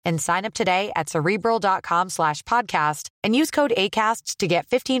future and sign up today at Cerebral.com/podcast and use code ACAST to get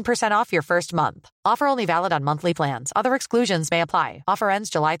 15% off your first month. Offer only valid on monthly plans. Other exclusions may apply. Offer ends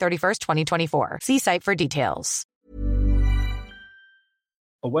July 31st, 2024. See site for details.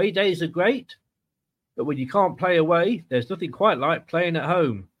 Away days are great, but when you can't play away, there's nothing quite like playing at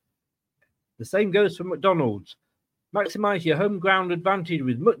home. The same goes for McDonald's. Maximise your home ground advantage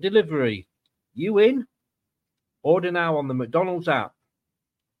with McDelivery. You in? Order now on the McDonald's app.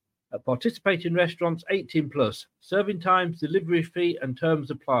 At participating restaurants, 18 plus. Serving times, delivery fee, and terms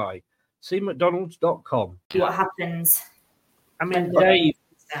apply. See mcdonalds.com. What happens? I mean, Dave.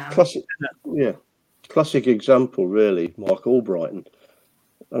 Classic example, really. Mark Albrighton.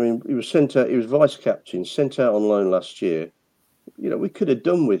 I mean, he was sent out. He was vice captain, sent out on loan last year. You know, we could have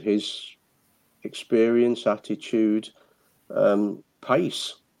done with his experience, attitude,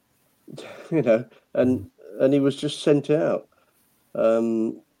 pace. You know, and he was just sent out.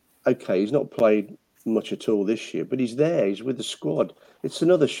 Okay, he's not played much at all this year, but he's there. He's with the squad. It's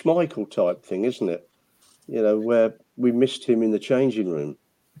another Schmeichel type thing, isn't it? You know, where we missed him in the changing room,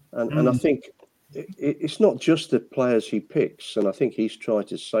 and I think it's not just the players he picks, and I think he's tried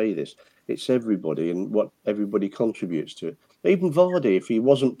to say this. It's everybody and what everybody contributes to it. Even Vardy, if he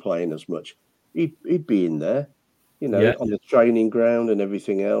wasn't playing as much, he'd be in there, you know, on the training ground and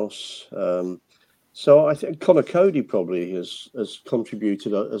everything else. So I think Connor Cody probably has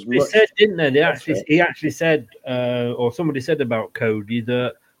contributed as much. They said, didn't they? He actually said, or somebody said about Cody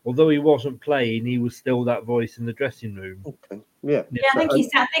that although he wasn't playing, he was still that voice in the dressing room. Okay. Yeah. Yeah, I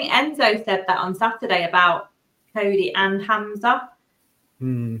think Enzo said that on Saturday about Cody and Hamza.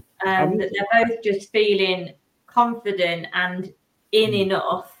 That they're both just feeling confident and in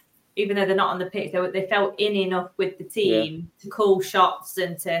enough. Even though they're not on the pitch, they felt in enough with the team to call shots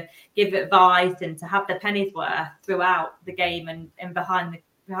and to give advice and to have their pennies worth throughout the game and behind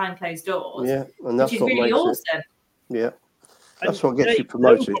closed doors. Yeah, and that's which is what really makes awesome. it. Yeah, that's what gets you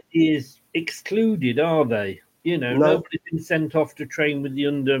promoted. Nobody is excluded, are they? You know, nobody's been sent off to train with the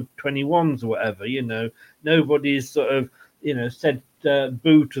under-21s or whatever. You know, nobody's sort of, you know, said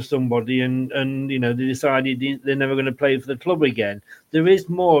boo to somebody and you know, they decided they're never going to play for the club again. There is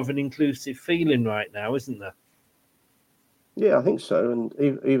more of an inclusive feeling right now, isn't there? Yeah, I think so. And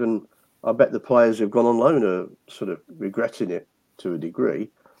even I bet the players who've gone on loan are sort of regretting it to a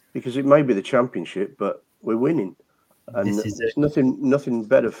degree, because it may be the Championship, but we're winning. And there's nothing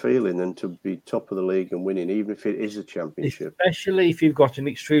better feeling than to be top of the league and winning, even if it is a Championship. Especially if you've got an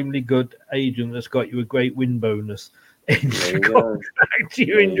extremely good agent that's got you a great win bonus in your contract.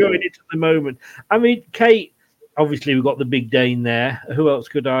 You're enjoying it at the moment. I mean, Kate, obviously we've got the big day in there. Who else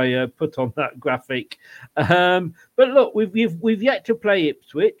could I put on that graphic? But look, we've yet to play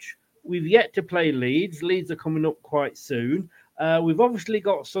Ipswich. We've yet to play Leeds. Leeds are coming up quite soon. We've obviously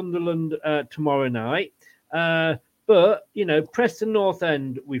got Sunderland tomorrow night. But, you know, Preston North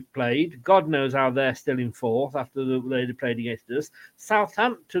End we've played. God knows how they're still in fourth after they played against us.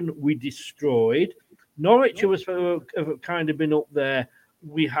 Southampton we destroyed. Norwich, who have kind of been up there,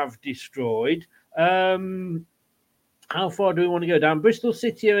 we have destroyed. How far do we want to go down? Bristol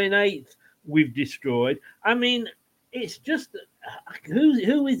City are in eighth. We've destroyed. I mean, it's just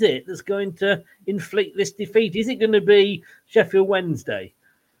who is it that's going to inflict this defeat? Is it going to be Sheffield Wednesday?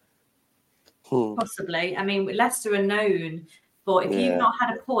 Possibly. I mean, Leicester are known for if you've not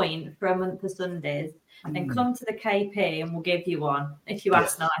had a point for a month of Sundays, then come to the KP and we'll give you one if you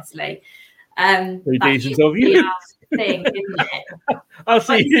ask nicely. Very decent of you. Thing, isn't it? I'll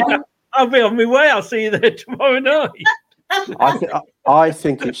see you. I'll be on my way. I'll see you there tomorrow night. I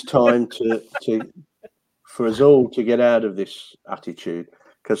think it's time to for us all to get out of this attitude,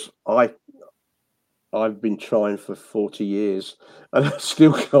 because I've been trying for 40 years and I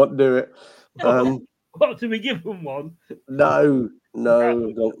still can't do it. What, do we give them one? No,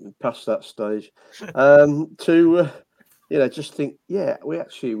 don't pass that stage. Just think,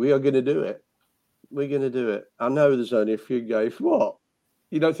 we are going to do it. We're going to do it. I know there's only a few games. What?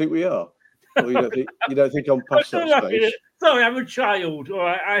 You don't think we are? Or you don't think I'm past that stage? Sorry, I'm a child. All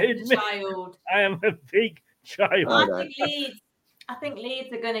right, I admit, I am a big child. I think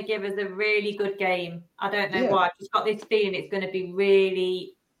Leeds are going to give us a really good game. I don't know why. I've just got this feeling it's going to be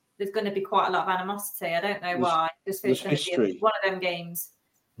really. There's going to be quite a lot of animosity. I don't know why. Just it's going to be one of them games.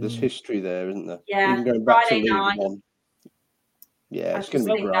 There's history there, isn't there? Yeah. Even going back Friday to night. One. Yeah, it's going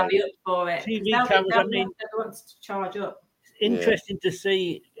to be great. They'll be up for it. TV cameras. I mean, wants to charge up. Interesting to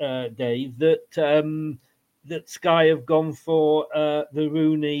see, Dave, that Sky have gone for the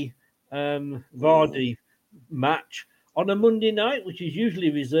Rooney Vardy match on a Monday night, which is usually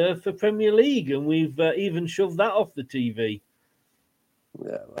reserved for Premier League, and we've even shoved that off the TV.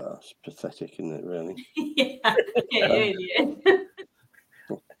 Yeah, well, it's pathetic, isn't it, really? Yeah, it really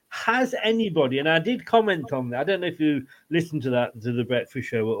is. Has anybody, and I did comment on that, I don't know if you listened to the breakfast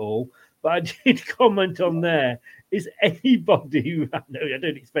show at all, but I did comment on there. Is anybody who I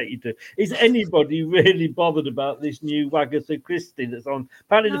don't expect you to? Is anybody really bothered about this new Agatha Christie that's on?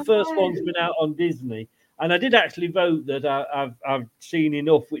 Apparently, the first one's been out on Disney, and I did actually vote that I've seen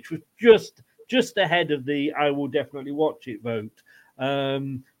enough, which was just ahead of the I will definitely watch it vote.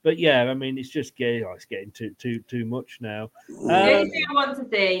 But yeah, I mean, it's just getting too much now. The only thing I want to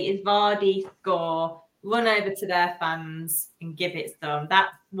see is Vardy score, run over to their fans, and give it some.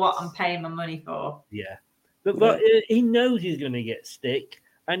 That's what I'm paying my money for. Yeah. But he knows he's going to get stick,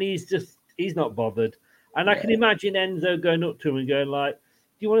 and he's not bothered. And I can imagine Enzo going up to him and going like, "Do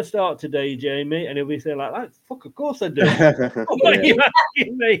you want to start today, Jamie?" And he'll be saying like, "Fuck, of course I do." What are you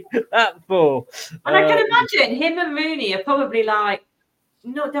asking me that for? And I can imagine him and Rooney are probably like,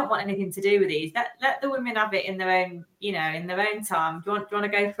 "No, don't want anything to do with these. Let the women have it in their own, in their own time. Do you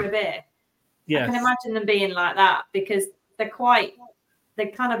want to go for a beer?" Yes. I can imagine them being like that because they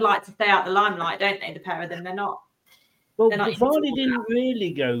kind of like to stay out the limelight, don't they? The pair of them, they're not. Well, Vardy didn't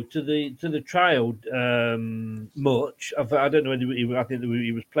really go to the trial much. I don't know whether I think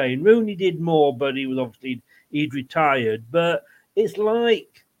he was playing. Rooney did more, but he'd retired. But it is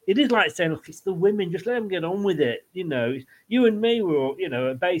like saying, look, it's the women. Just let them get on with it. You and me were all,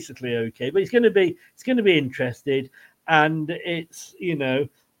 basically okay. But it's going to be interested, and it's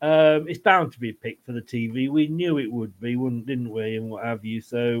it's bound to be picked for the TV. We knew it would be, didn't we? And what have you.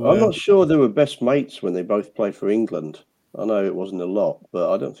 So I'm not sure they were best mates when they both played for England. I know it wasn't a lot,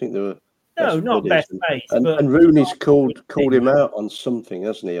 but I don't think they were. Not best mates. And Rooney's called him out on something,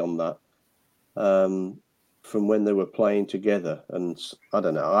 hasn't he? On that, from when they were playing together. And I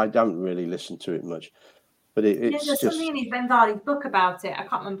don't know. I don't really listen to it much, but it's there's just something in Ben Vardy's book about it. I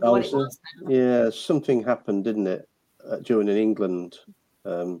can't remember what it was. Yeah, something happened, didn't it, during an England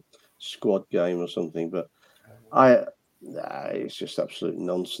squad game or something? But it's just absolute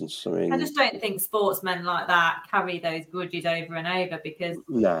nonsense. I mean, I just don't think sportsmen like that carry those grudges over and over because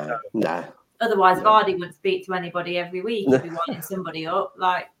no. Otherwise, Vardy wouldn't speak to anybody every week if he wanted somebody up.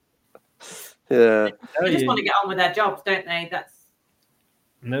 Like, they just want to get on with their jobs, don't they?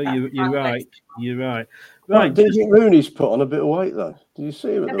 You're right. You're right. Right. Do you think Rooney's put on a bit of weight though? Do you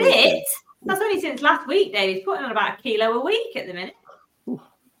see him? A bit. That's only since last week, Dave. He's putting on about a kilo a week at the minute.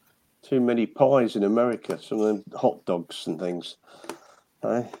 Too many pies in America, some of them hot dogs and things.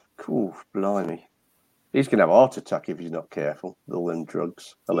 Cool, blimey. He's going to have a heart attack if he's not careful with all them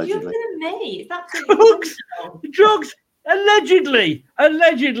drugs, allegedly. Younger than me. It's absolutely drugs, allegedly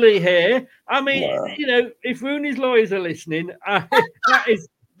here. I mean, if Rooney's lawyers are listening,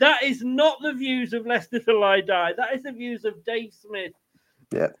 that is not the views of Leicester Till I Die. That is the views of Dave Smith.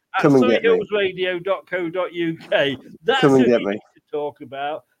 Yeah, come and get me. surryhillsradio.co.uk. That's come and get me to talk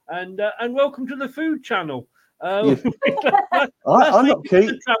about. And welcome to the food channel. I'm not keen.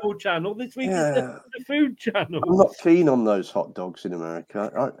 The travel channel. This week is the food channel. I'm not keen on those hot dogs in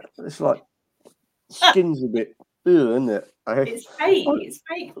America. It's like skin's a bit, isn't it? It's fake. It's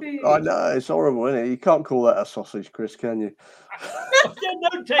fake food. I know it's horrible, isn't it? You can't call that a sausage, Chris, can you?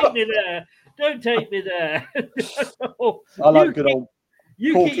 Don't take me there. Don't take me there. I like good old.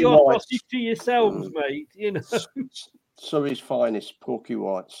 You keep your sausage to yourselves, mate. Surrey's finest, porky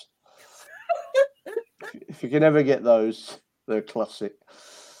whites. If you can ever get those, they're classic.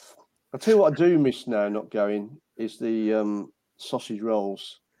 I'll tell you what I do miss now, not going, is the sausage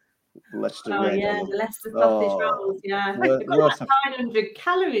rolls. Leicester red. Yeah, the Leicester sausage rolls, yeah. They've got like 900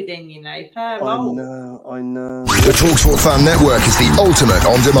 calories in, per roll. I know. The TalkSport Fan Network is the ultimate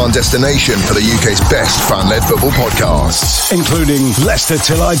on-demand destination for the UK's best fan-led football podcasts, including Leicester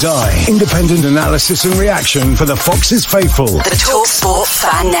Till I Die, independent analysis and reaction for the Foxes faithful. The TalkSport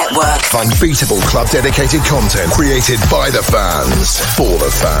Fan Network. Unbeatable club-dedicated content created by the fans, for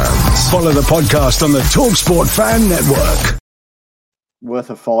the fans. Follow the podcast on the TalkSport Fan Network.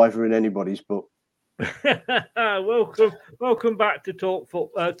 Worth a fiver in anybody's book. Welcome back to Talk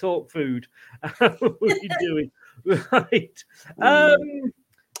Food. How are you doing? Right.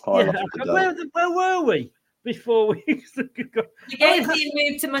 Where were we before we? The game's being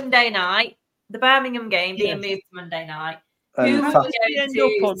moved to Monday night. The Birmingham game being moved to Monday night. Who are we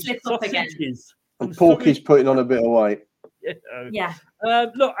going to slip up against? And Porky's putting on a bit of weight. Yeah.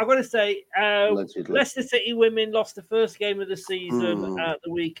 Look, I've got to say, Leicester City women lost the first game of the season at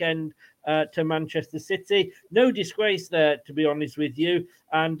the weekend to Manchester City. No disgrace there, to be honest with you.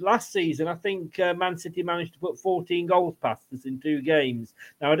 And last season, I think Man City managed to put 14 goals past us in 2 games.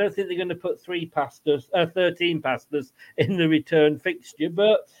 Now, I don't think they're going to put 13 past us in the return fixture,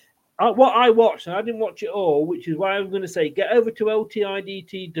 but what I watched, and I didn't watch it all, which is why I'm going to say get over to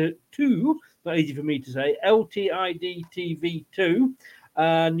LTIDT2, not easy for me to say, LTIDTV2,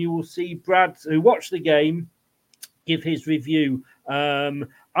 and you will see Brad, who watched the game, give his review.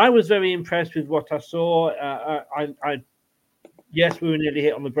 I was very impressed with what I saw. Yes, we were nearly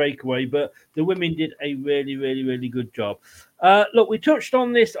hit on the breakaway, but the women did a really, really, really good job. Look, we touched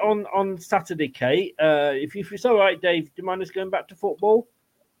on this on Saturday, Kate. If it's all right, Dave, do you mind us going back to football?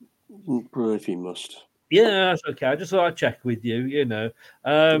 If you must. Yeah, that's okay. I just thought I'd check with you, you know. Is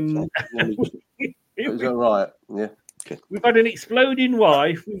that right? Yeah. Okay. We've had an exploding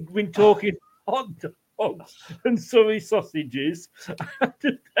wife. We've been talking hot dogs and Surrey sausages. I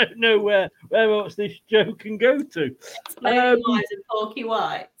just don't know where else this show can go to. Exploding wives and porky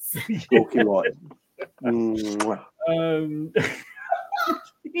whites. Porky white.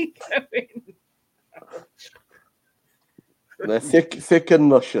 They're thick and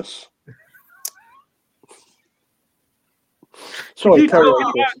luscious. Sorry, you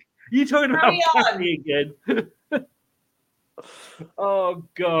talking about Kathy again? Oh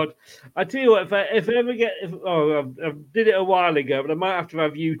God! I tell you what, if I ever get, I did it a while ago, but I might have to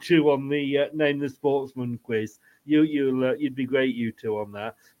have you two on the Name the Sportsman quiz. You'd be great, you two, on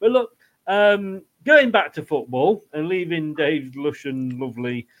that. But look, going back to football and leaving Dave's lush and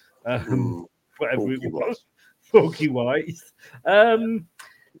lovely, whatever it was, Porky Whites.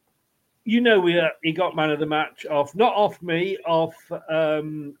 You know, he got man of the match off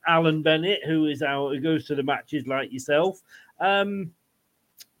Alan Bennett, who goes to the matches like yourself. I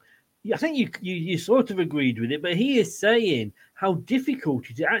think you sort of agreed with it, but he is saying how difficult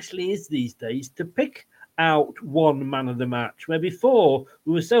it actually is these days to pick out one man of the match, where before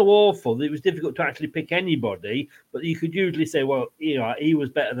we were so awful that it was difficult to actually pick anybody, but you could usually say, well, he was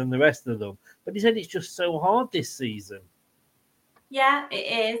better than the rest of them. But he said it's just so hard this season. Yeah,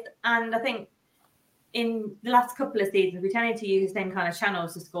 it is. And I think in the last couple of seasons, we tended to use the same kind of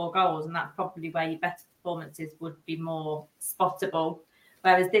channels to score goals, and that's probably where your better performances would be more spottable.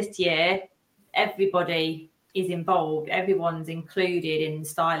 Whereas this year, everybody is involved, everyone's included in the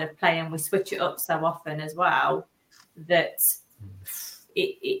style of play, and we switch it up so often as well that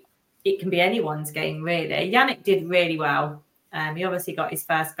it can be anyone's game, really. Yannick did really well. He obviously got his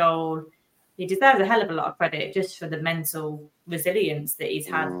first goal. He deserves a hell of a lot of credit just for the mental resilience that he's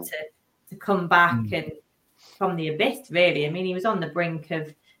had to come back and from the abyss, really. I mean, he was on the brink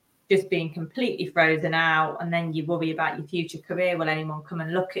of just being completely frozen out, and then you worry about your future career. Will anyone come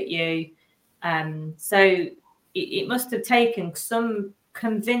and look at you? So it must have taken some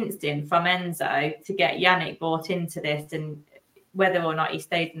convincing from Enzo to get Yannick brought into this, and whether or not he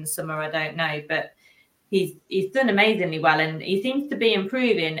stayed in the summer, I don't know, but he's done amazingly well, and he seems to be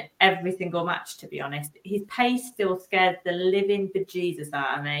improving every single match, to be honest. His pace still scares the living bejesus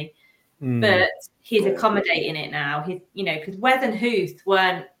out of me, but he's accommodating it now. Because Wes and Huth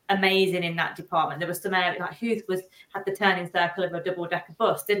weren't amazing in that department. There was some area, like Huth had the turning circle of a double-decker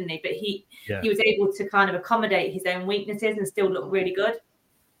bus, didn't he? But he was able to kind of accommodate his own weaknesses and still look really good.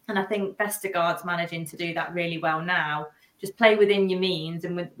 And I think Vestergaard's managing to do that really well now. Just play within your means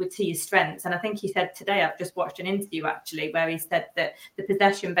and with to your strengths. And I think he said today, I've just watched an interview actually, where he said that the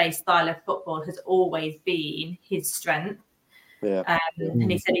possession-based style of football has always been his strength. Yeah.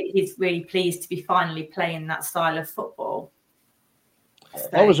 And he said he's really pleased to be finally playing that style of football. So.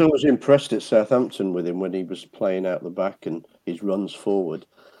 I was always impressed at Southampton with him when he was playing out the back and his runs forward.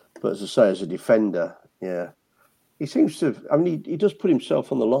 But as I say, as a defender, he seems to have, I mean, he does put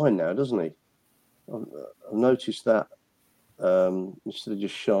himself on the line now, doesn't he? I've noticed that. Instead of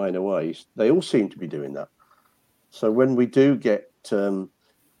just shying away, they all seem to be doing that. So when we do get when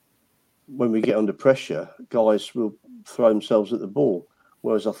we get under pressure, guys will throw themselves at the ball.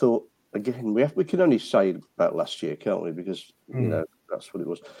 Whereas I thought, again, we can only say about last year, can't we? Because that's what it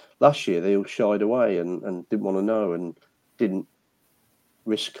was. Last year they all shied away and didn't want to know and didn't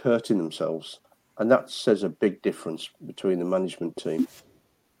risk hurting themselves, and that says a big difference between the management team.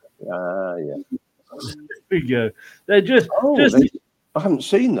 There you go. They're just. I haven't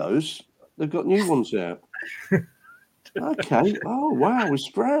seen those. They've got new ones out. Okay. Oh wow, with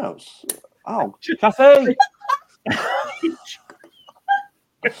sprouts. Oh, cafe.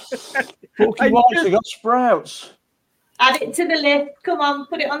 Porky Whites, they got sprouts. Add it to the list. Come on,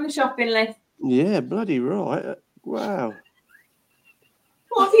 put it on the shopping list. Yeah, bloody right. Wow.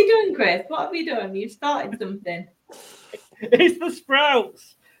 What have you done, Chris? What have you done? You've started something. It's the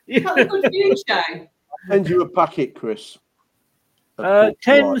sprouts. That's a good food show. I'll send you a packet, Chris.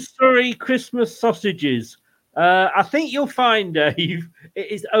 10 Surrey Christmas sausages. I think you'll find, Dave,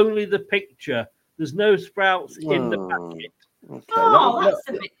 it is only the picture. There's no sprouts in the packet. Okay. Oh,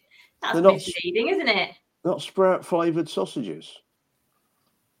 that's misleading, isn't it? Not sprout flavoured sausages.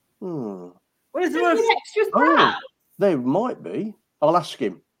 What is the extra sprout? They might be. I'll ask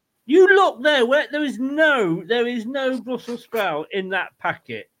him. You look there where there is no Brussels sprout in that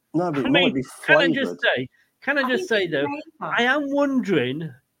packet. No, but it might be flavoured. Can I just say though, I am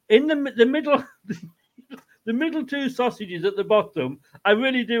wondering in the middle. The middle two sausages at the bottom, I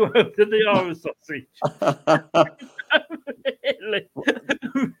really do hope that they are a sausage.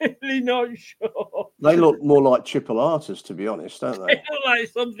 I'm really not sure. They look more like chipolatas, to be honest, don't they? They look like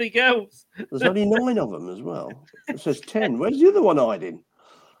something else. There's only 9 of them as well. It says 10. Where's the other one hiding?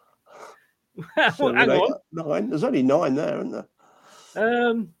 Well, hang on. 9. There's only 9 there, isn't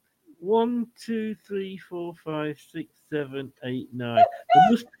there? 1, 2, 3, 4, 5, 6, 7, 8, 9.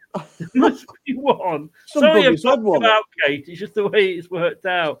 There must be one. Sorry about Kate. It's just the way it's worked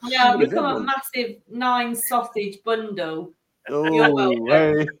out. Yeah, I've become a massive 9 sausage bundle. Oh,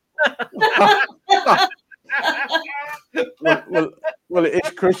 hey. well, it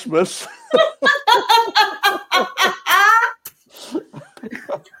is Christmas.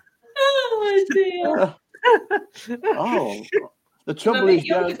 Oh, dear. The trouble is...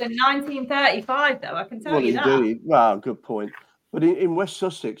 Yours in 1935, though, I can tell you that. Indeed. Wow, good point. But in West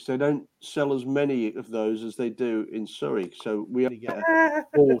Sussex, they don't sell as many of those as they do in Surrey. So we only get a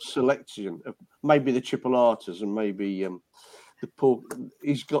full selection of maybe the chipolatas and maybe the pork.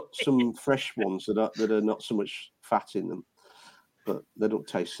 He's got some fresh ones that are not so much fat in them, but they don't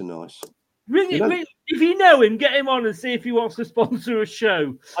taste so nice. Ring, if you know him, get him on and see if he wants to sponsor a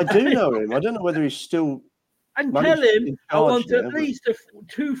show. I do know him. I don't know whether he's still... And tell him I want at least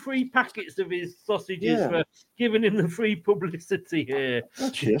 2 free packets of his sausages for giving him the free publicity here.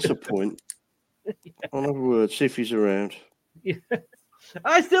 Actually, that's a point. On a word, see if he's around. Yeah.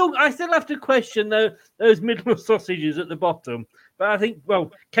 I still have to question those middle sausages at the bottom. But I think,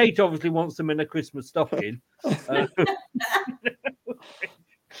 Kate obviously wants them in a Christmas stocking.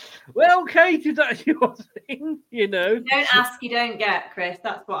 Well, Kate, is that your thing? You know, don't ask, you don't get, Chris.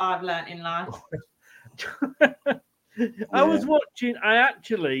 That's what I've learnt in life. I was watching. I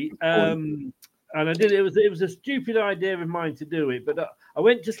actually, and I did. It was a stupid idea of mine to do it, but I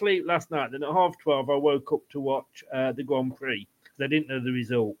went to sleep last night. Then at 12:30, I woke up to watch the Grand Prix because I didn't know the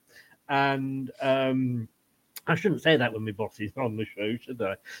result. And I shouldn't say that when my boss is on the show, should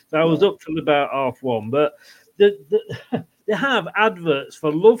I? So I was up till about 1:30. But they have adverts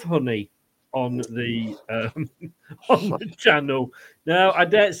for Love Honey on the channel. Now, I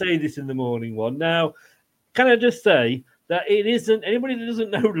dare say this in the morning one. Now, can I just say that it isn't, anybody that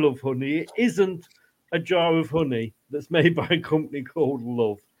doesn't know Love Honey, it isn't a jar of honey that's made by a company called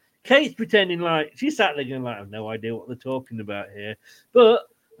Love. Kate's pretending like, she's sat there going like, I have no idea what they're talking about here. But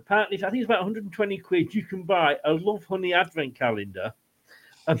apparently, I think it's about 120 quid, you can buy a Love Honey advent calendar.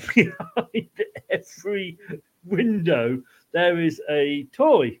 And behind every window, there is a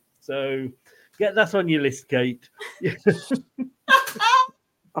toy. So get that on your list, Kate.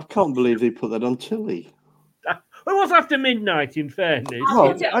 I can't believe they put that on telly. It was after midnight, in fairness.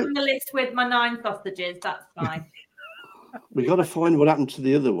 I'll put it on the list with my 9 sausages. That's fine. We got to find what happened to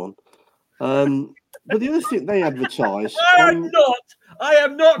the other one. But the other thing they advertise... I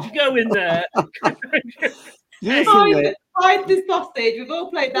am not going there. Hide the sausage. We've all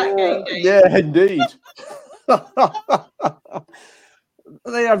played that game. Yeah, indeed.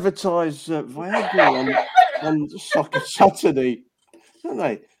 They advertise Viagra on Soccer Saturday, don't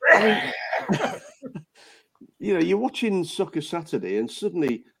they? I mean, you're watching Soccer Saturday and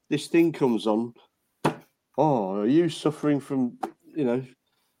suddenly this thing comes on. Oh, are you suffering from,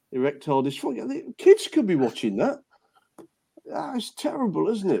 erectile dysfunction? Kids could be watching that. It's terrible,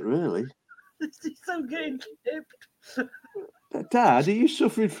 isn't it, really? This is so getting clipped. Dad, are you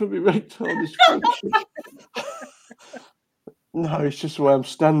suffering from erectile dysfunction? No, it's just the way I'm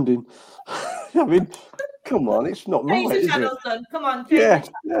standing. I mean, come on, it's not right, is it? Son. Come on, yeah.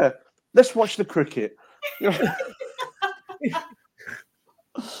 Let's watch the cricket. I'm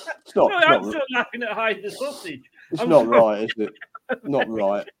still laughing at hide the sausage. It's not right, is it? Not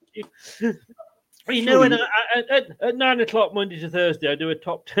right. When at 9 o'clock Monday to Thursday, I do a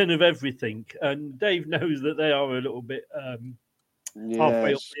top 10 of everything, and Dave knows that they are a little bit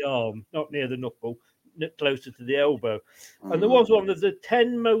halfway up the arm, not near the knuckle, closer to the elbow. And there was one of the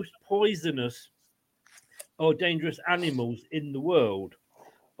 10 most poisonous or dangerous animals in the world,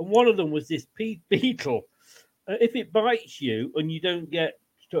 and one of them was this beetle. If it bites you and you don't get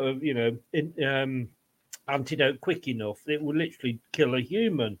sort of antidote quick enough, it will literally kill a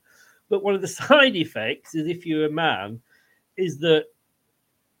human. But one of the side effects is, if you're a man, is that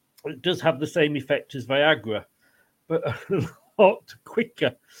it does have the same effect as Viagra, but a lot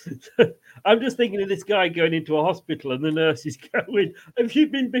quicker. I'm just thinking of this guy going into a hospital and the nurse is going, "Have you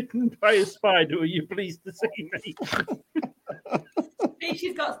been bitten by a spider? Are you pleased to see me?" least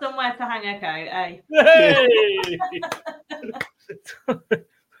she's got somewhere to hang her coat, eh? Hey!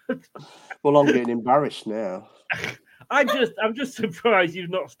 Well, I'm getting embarrassed now. I'm just surprised you've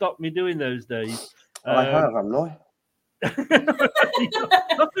not stopped me doing those days. I have, haven't I?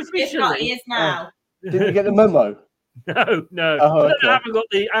 Not officially. He is now. Didn't you get the memo? No. Oh, okay. I haven't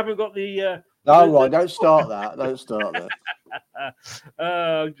got the. Oh, right. Don't start that. Don't start that.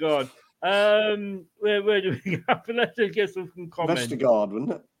 Oh God. Where do we go? Let's just get some comments. Vestergaard,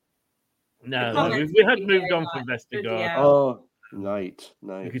 wasn't it? No, we had moved on from Vestergaard. Oh, Nate.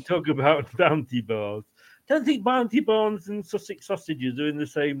 We could talk about bounty bars. Don't think bounty bars and Sussex sausages are in the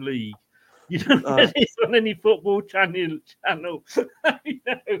same league. You don't get this on any football channel. I know. But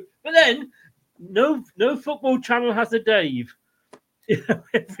then, no football channel has a Dave.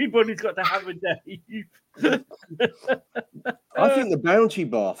 Everybody's got to have a Dave. I think the bounty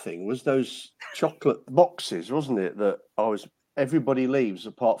bar thing was those chocolate boxes, wasn't it? That everybody leaves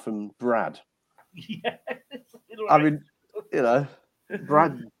apart from Brad. Yeah. I mean,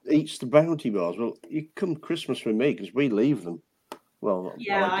 Brad eats the bounty bars. Well, you come Christmas with me because we leave them. Well,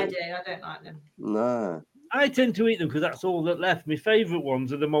 yeah, I do. I don't like them. No. I tend to eat them because that's all that left. My favourite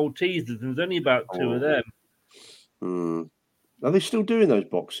ones are the Maltesers, and there's only about 2 of them. Are they still doing those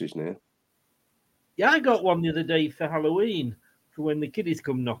boxes now? Yeah, I got one the other day for Halloween for when the kiddies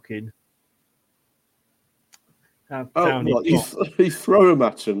come knocking. You throw them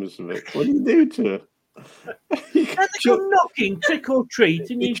at them, isn't it? What do you do to them? They come knocking, trick or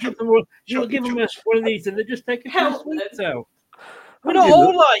treat, and you give them one of these, and they just take a few sweets out. We're not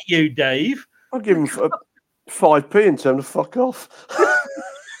all like you, Dave. I'll give them 5p and tell them to fuck off.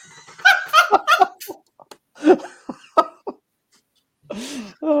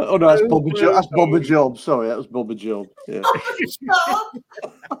 Oh no, that's Bob a Job. That's Bob a Job. Sorry, that was Bob a Job. Yeah.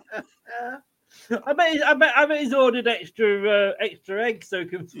 I bet he's ordered extra eggs so he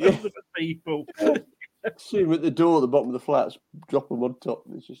can throw them at people. See him at the door at the bottom of the flats, drop them on top.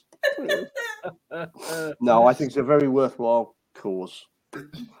 It's just no, I think it's a very worthwhile cause.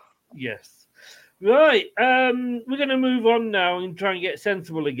 Yes. Right. We're going to move on now and try and get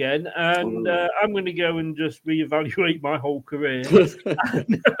sensible again. And I'm going to go and just reevaluate my whole career.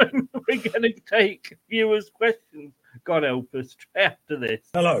 And we're going to take viewers' questions. God help us. Straight after this.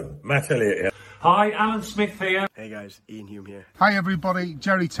 Hello, Matt Elliott here. Hi, Alan Smith here. Hey guys, Ian Hume here. Hi everybody,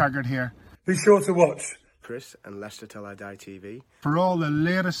 Jerry Taggart here. Be sure to watch Chris and Leicester Till I Die TV for all the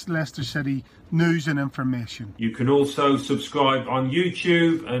latest Leicester City news and information. You can also subscribe on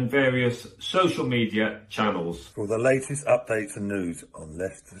YouTube and various social media channels for the latest updates and news on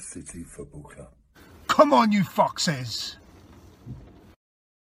Leicester City Football Club. Come on, you foxes!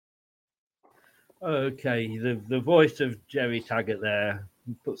 Okay, the voice of Jerry Taggart there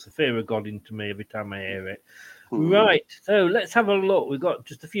puts the fear of God into me every time I hear it. Right, so let's have a look. We've got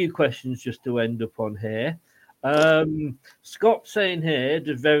just a few questions just to end up on here. Scott saying here,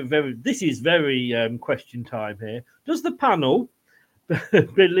 this is very question time here. Does the panel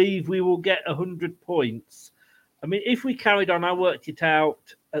believe we will get 100 points? I mean, if we carried on, I worked it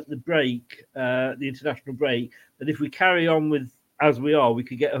out at the break, the international break, that if we carry on with as we are, we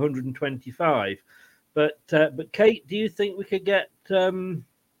could get 125. But Kate, do you think we could get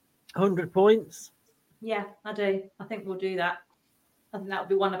 100 points? Yeah, I do. I think we'll do that. I think that will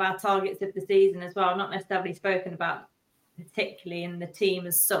be one of our targets of the season as well. Not necessarily spoken about particularly in the team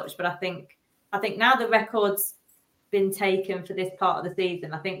as such, but I think now the record's been taken for this part of the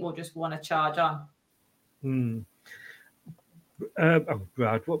season, I think we'll just want to charge on.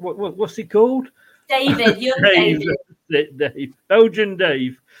 Brad, what's he called? David, young David. Dave. Belgian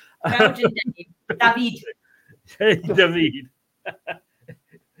Dave. Belgian Dave. David.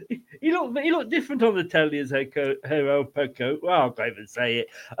 He looked different on the telly as head coach. Well, I can't even say it.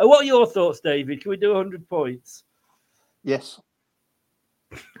 What are your thoughts, David? Can we do 100 points? Yes.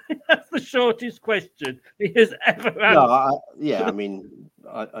 That's the shortest question he has ever answered. I mean,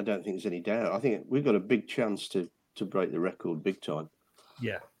 I don't think there's any doubt. I think we've got a big chance to break the record big time.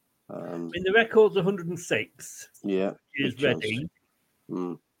 Yeah. I mean, the record's 106. Yeah. Is Reading.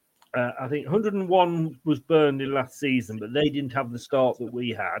 I think 101 was Burnley last season, but they didn't have the start that we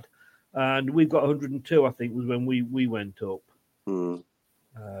had. And we've got 102, I think, was when we went up on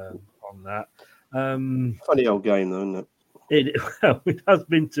that. Funny old game, though, isn't it? It has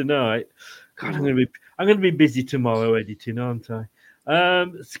been tonight. God, I'm going to be busy tomorrow editing, aren't I?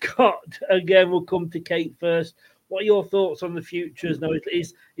 Scott, again, we'll come to Kate first. What are your thoughts on the futures? Now,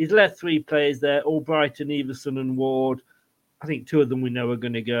 he's left 3 players there, Albrighton, Everson and Ward. I think 2 of them we know are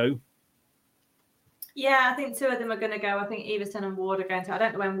going to go. Yeah, I think 2 of them are going to go. I think Everson and Ward are going to. I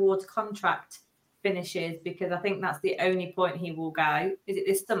don't know when Ward's contract finishes, because I think that's the only point he will go. Is it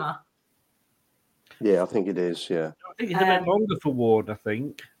this summer? Yeah, I think it is. Yeah, I think it's a bit longer for Ward. I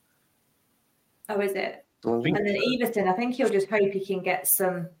think. Oh, is it? and then Everton, I think he'll just hope he can get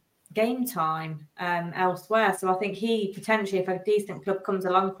some game time elsewhere. So I think he potentially, if a decent club comes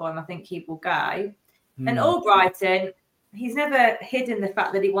along for him, I think he will go. And Albrighton, he's never hidden the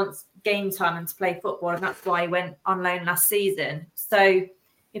fact that he wants game time and to play football, and that's why he went on loan last season. So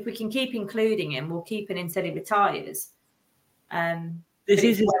if we can keep including him, we'll keep him until he retires. This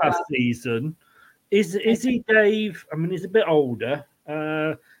is his last season. Is he, Dave? I mean, he's a bit older.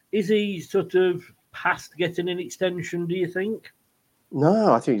 Is he sort of past getting an extension, do you think?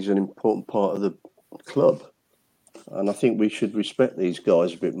 No, I think he's an important part of the club. And I think we should respect these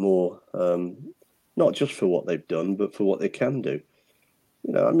guys a bit more, not just for what they've done, but for what they can do.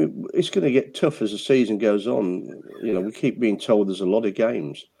 You know, I mean, it's going to get tough as the season goes on. You know, we keep being told there's a lot of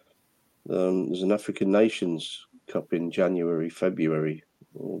games. There's an African Nations Cup in January, February,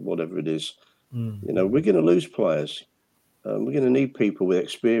 or whatever it is. You know, we're going to lose players. We're going to need people with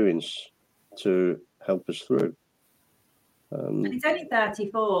experience to help us through. And he's only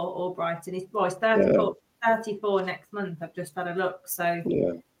 34, Albrighton. He's 34 next month. I've just had a look. So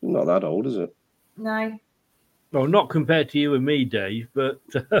yeah, not that old, is it? No. Well, not compared to you and me, Dave, but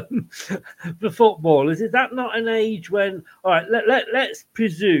for footballers, is that not an age when? All right, let's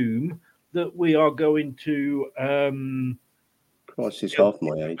presume that we are going to. Christ, he's half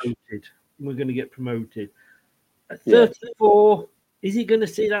my age. We're going to get promoted. At 34, is he going to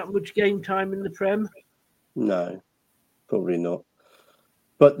see that much game time in the Prem? No, probably not.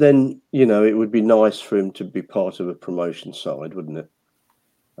 But then, you know, it would be nice for him to be part of a promotion side, wouldn't it?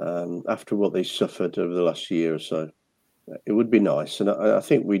 After what they suffered over the last year or so, it would be nice. And I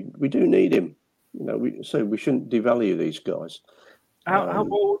think we do need him. You know, we shouldn't devalue these guys. How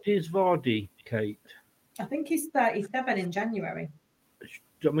old is Vardy, Kate? I think he's 37 in January.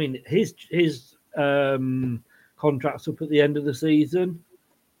 I mean, his contract's up at the end of the season,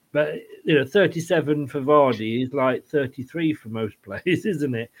 but 37 for Vardy is like 33 for most players,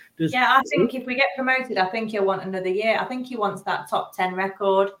 isn't it? I think if we get promoted, I think he'll want another year. I think he wants that top 10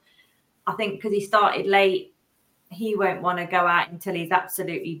 record. I think because he started late, he won't want to go out until he's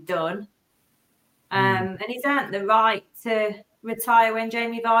absolutely done. And he's earned the right to retire when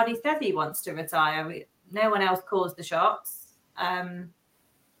Jamie Vardy says he wants to retire. No one else calls the shots. And,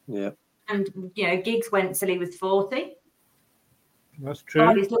 Giggs went till he was 40. That's true.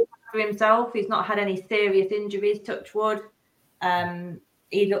 Vardy's looked after himself. He's not had any serious injuries, touch wood.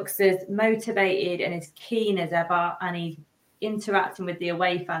 He looks as motivated and as keen as ever, and he's interacting with the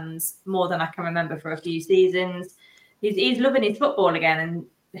away fans more than I can remember for a few seasons. He's loving his football again, and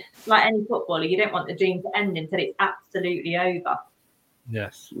like any footballer, you don't want the dream to end until it's absolutely over.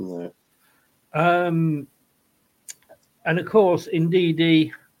 Yes. Yeah. And of course,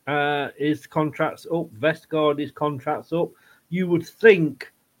 Ndidi, his contract's up. Vestergaard, his contract's up. You would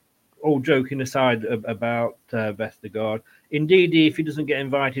think, all joking aside about Vestergaard, Ndidi, if he doesn't get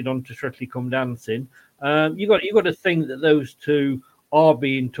invited on to Strictly Come Dancing, you got to think that those two are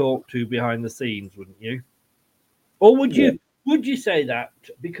being talked to behind the scenes, wouldn't you? Or would you? Would you say that?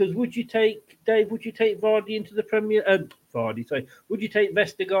 Because would you take Vardy into the Premier? Would you take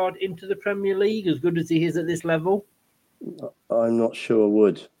Vestergaard into the Premier League as good as he is at this level? I'm not sure I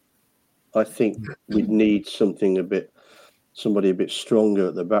would. I think we'd need somebody a bit stronger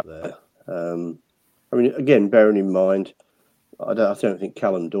at the back there. I mean, again, bearing in mind, I don't think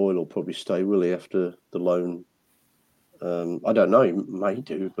Callum Doyle will probably stay, will he, after the loan? I don't know, he may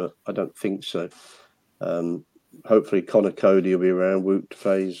do, but I don't think so. Hopefully Connor Cody will be around, Wout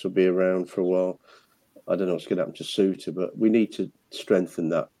Faes will be around for a while. I don't know what's going to happen to Suter, but we need to strengthen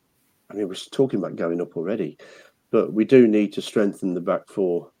that. I mean, we're talking about going up already, but we do need to strengthen the back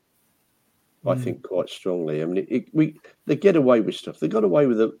four, I think, quite strongly. I mean, they get away with stuff. They got away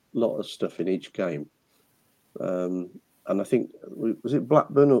with a lot of stuff in each game. And I think, was it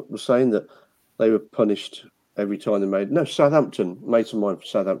Blackburn was saying that they were punished every time they Southampton made some mind for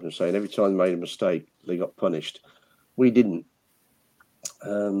Southampton, saying every time they made a mistake, they got punished. We didn't.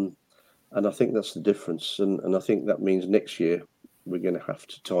 And I think that's the difference. And I think that means next year we're going to have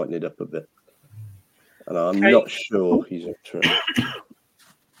to tighten it up a bit. And I'm not sure he's up to it.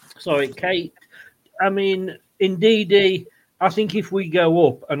 Sorry, Kate. I mean, Ndidi, I think if we go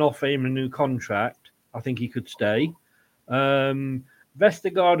up and offer him a new contract, I think he could stay.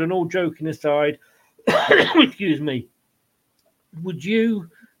 Vestergaard, and all joking aside, excuse me, would you?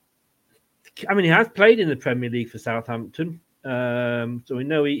 I mean, he has played in the Premier League for Southampton, so we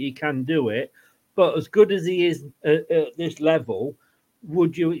know he can do it. But as good as he is at this level,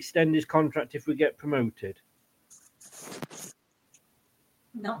 would you extend his contract if we get promoted?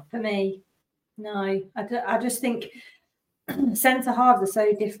 Not for me. No, I just think centre halves are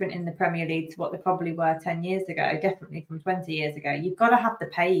so different in the Premier League to what they probably were 10 years ago, definitely from 20 years ago. You've got to have the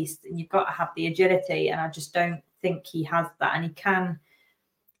pace and you've got to have the agility, and I just don't think he has that, and he can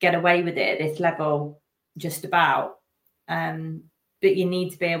get away with it at this level just about. But you need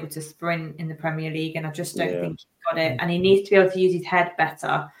to be able to sprint in the Premier League, and I just don't think he's got it. And he needs to be able to use his head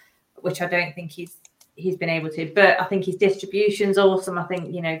better, which I don't think he's been able to. But I think his distribution's awesome. I think,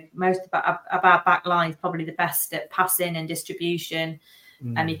 most of our back line is probably the best at passing and distribution,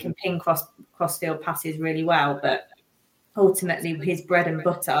 and he can ping cross-field passes really well. But ultimately, his bread and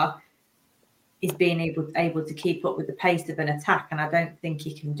butter is being able to keep up with the pace of an attack, and I don't think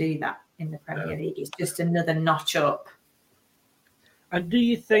he can do that in the Premier League. It's just another notch up. And do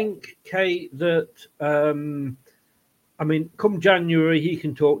you think, Kate, that, come January, he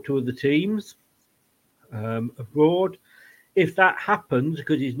can talk to other teams abroad? If that happens,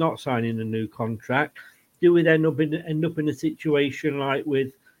 because he's not signing a new contract, do we then end up in a situation like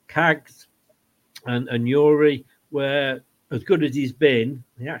with Kags and Yuri, where, as good as he's been,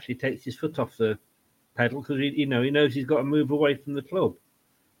 he actually takes his foot off the pedal because he knows he's got to move away from the club?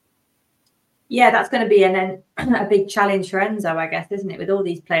 Yeah, that's going to be a big challenge for Enzo, I guess, isn't it? With all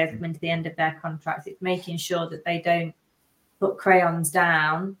these players coming to the end of their contracts, it's making sure that they don't put crayons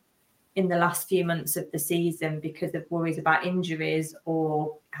down in the last few months of the season because of worries about injuries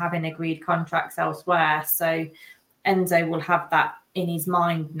or having agreed contracts elsewhere. So Enzo will have that in his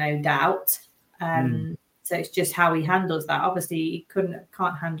mind, no doubt. So it's just how he handles that. Obviously, he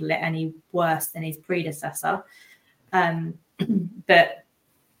can't handle it any worse than his predecessor. But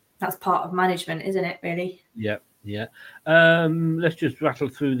that's part of management, isn't it, really? Yeah. Let's just rattle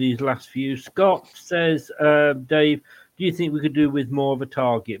through these last few. Scott says, Dave, do you think we could do with more of a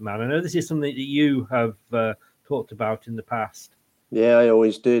target man? I know this is something that you have talked about in the past. Yeah, I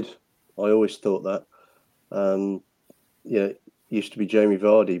always did. I always thought that. It used to be Jamie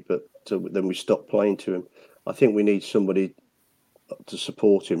Vardy, but then we stopped playing to him. I think we need somebody to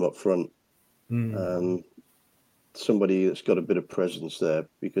support him up front. Somebody that's got a bit of presence there,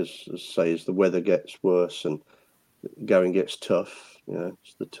 because, as the weather gets worse and going gets tough,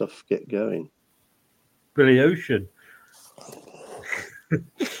 it's the tough get going. Billy Ocean.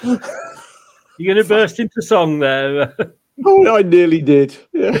 You're going to burst into song there. Oh, I nearly did.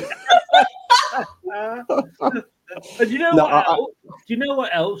 Yeah. And do you know what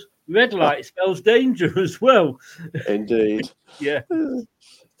else? Red light spells danger as well. Indeed. Yeah.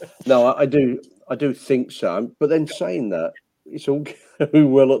 No, I do think so. But then saying that, it's all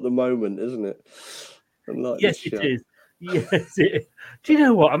going well at the moment, isn't it? Yes, it is. Yes, it is. Do you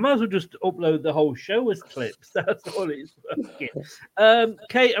know what? I might as well just upload the whole show as clips. That's all it's working.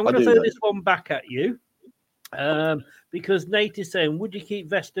 Kate, I'm going to throw this one back at you. Because Nate is saying, would you keep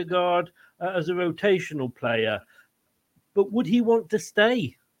Vestergaard as a rotational player? But would he want to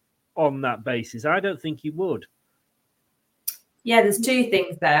stay on that basis? I don't think he would. Yeah, there's two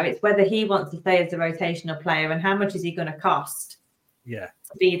things there. It's whether he wants to stay as a rotational player and how much is he going to cost to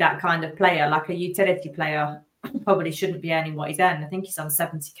be that kind of player. Like a utility player probably shouldn't be earning what he's earning. I think he's on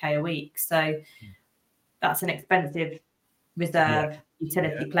 70k a week. So that's an expensive reserve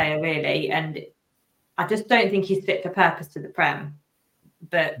utility player, really. And I just don't think he's fit for purpose to the Prem.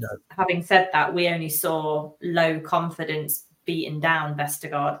 But having said that, we only saw low confidence beaten down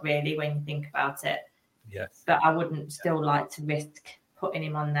Vestergaard, really, when you think about it. Yes. But I wouldn't still like to risk putting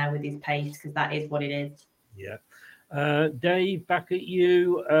him on there with his pace, because that is what it is. Yeah. Dave, back at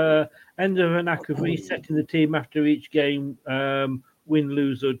you. Enzo Renaka resetting the team after each game, win,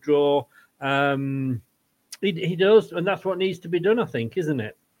 lose or draw. He does, and that's what needs to be done, I think, isn't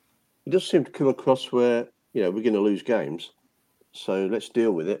it? It does seem to come across where, we're going to lose games. So let's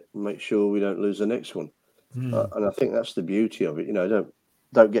deal with it and make sure we don't lose the next one. And I think that's the beauty of it.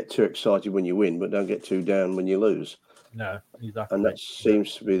 Don't get too excited when you win, but don't get too down when you lose. No, exactly. And that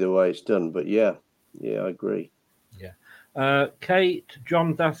seems to be the way it's done. But yeah, I agree. Yeah. Kate,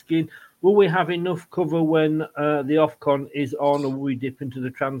 John's asking, will we have enough cover when the Ofcon is on, or will we dip into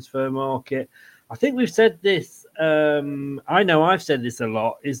the transfer market? I think we've said this. I know I've said this a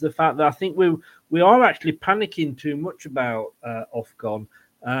lot, is the fact that I think we are actually panicking too much about Afghan.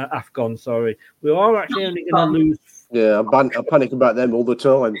 We are actually only going to lose. Yeah, I panic about them all the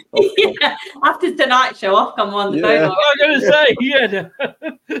time. After tonight's show, Ofcon won the vote. I'm going to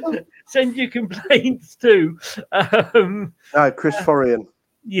say, send your complaints too. No, Chris Forrian.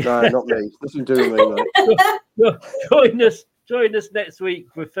 No, not me. Nothing to do with me, mate. Join us next week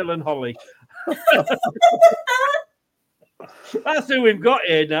for Phil and Holly. That's who we've got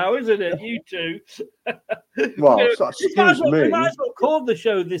here now, isn't it? You two. Well, we might me. as well call the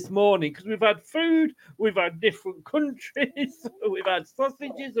show this morning because we've had food, we've had different countries, we've had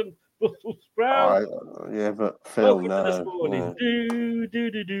sausages and Brussels sprouts. Yeah, but Phil, Welcome no. to this morning. Do.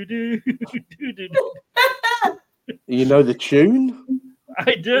 You know the tune?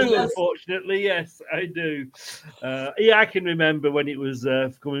 I do, unfortunately. Yes, I do. Yeah, I can remember when it was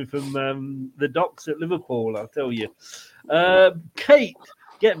coming from the docks at Liverpool, I'll tell you. Kate,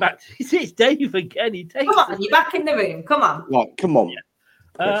 get back to it's Dave again. Come on, you're back in the room. Come on. Right, come on.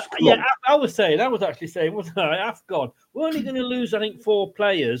 Yeah, I was actually saying, wasn't I? Afghan. We're only going to lose, I think, 4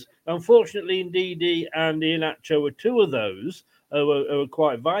 players. Unfortunately, Ndidi and Iheanacho are 2 of those who are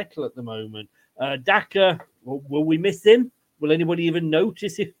quite vital at the moment. Daka, will we miss him? Will anybody even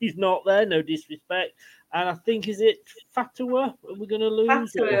notice if he's not there? No disrespect. And I think, is it Fatawa? Are we going to lose?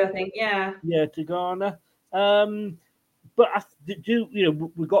 Fatawa, I think, yeah. Yeah, to Ghana. But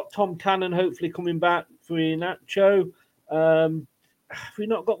we've got Tom Cannon hopefully coming back for Iheanacho. Have we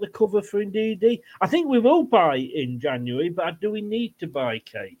not got the cover for Ndidi? I think we will buy in January, but do we need to buy,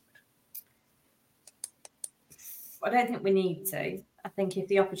 Kate? I don't think we need to. I think if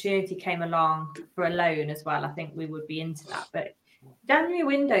the opportunity came along for a loan as well, I think we would be into that. But January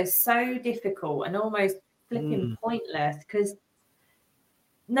window is so difficult and almost flipping pointless because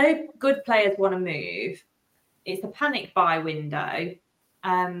no good players want to move. It's a panic buy window.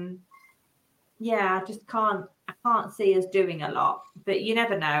 Yeah, I just can't see us doing a lot. But you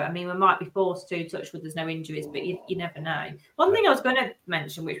never know. I mean, we might be forced to, touch wood, there's no injuries, but you never know. One thing I was going to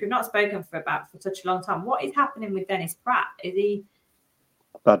mention, which we've not spoken for such a long time, what is happening with Dennis Pratt? Is he...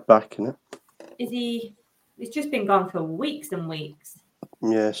 Bad back, isn't it? He's just been gone for weeks and weeks.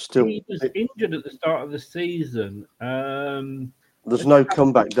 Yeah, still. He was injured at the start of the season. There's no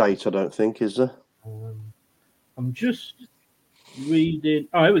comeback date, I don't think, is there? I'm just reading.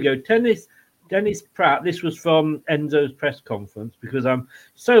 Oh, here we go. Dennis Pratt. This was from Enzo's press conference because I've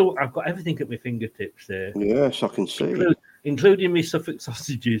got everything at my fingertips here. Yes, I can see. Including me Suffolk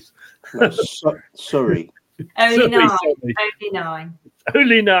sausages. No, sorry. Only 9.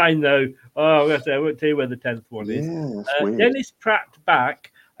 Only 9, though. Oh, I won't tell you where the 10th one is. Yeah, Dennis Pratt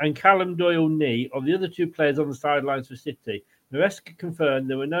back and Callum Doyle knee are the other 2 players on the sidelines for City. Maresca confirmed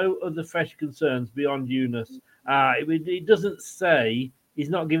there were no other fresh concerns beyond Yunus. It doesn't say. He's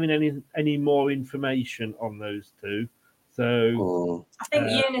not giving any more information on those 2. So I think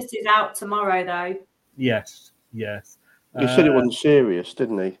Yunus is out tomorrow, though. Yes. He said it wasn't serious,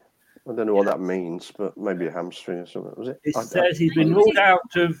 didn't he? I don't know what that means, but maybe a hamstring or something, was it? It says he's been ruled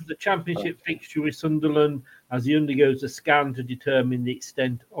out of the Championship fixture with Sunderland as he undergoes a scan to determine the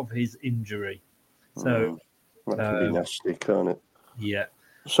extent of his injury. So that can be nasty, can't it? Yeah.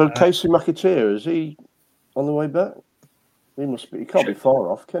 So Casey McAteer, is he on the way back? He must be. He can't be far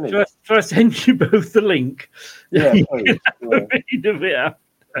off, can he? Shall I send you both the link? Yeah, please. Read of it after.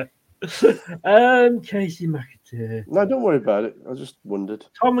 Casey McAteer. No, don't worry about it. I just wondered.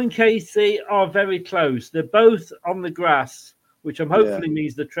 Tom and Casey are very close. They're both on the grass, which I'm hopefully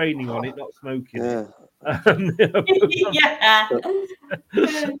means they're training on it, not smoking. Yeah. Yeah.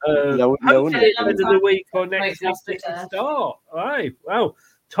 Hopefully end of the week or next week they can start. All right. Well,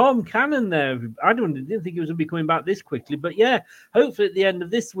 Tom Cannon there. I didn't think he was going to be coming back this quickly, but yeah, hopefully at the end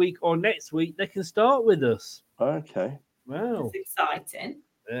of this week or next week they can start with us. Okay. Wow. That's exciting.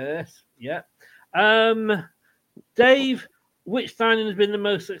 Yes. Yeah. Dave, which signing has been the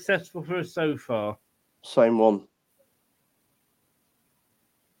most successful for us so far? Same one.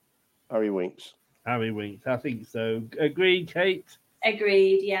 Harry Winks. I think so. Agreed, Kate?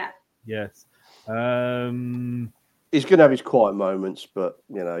 Agreed, yeah. Yes. He's going to have his quiet moments, but,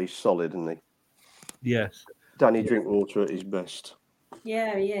 he's solid, isn't he? Yes. Danny Drinkwater at his best.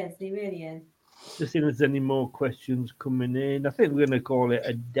 Yeah, he is. He really is. Just seeing if there's any more questions coming in. I think we're going to call it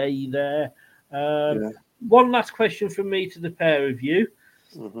a day there. One last question from me to the pair of you.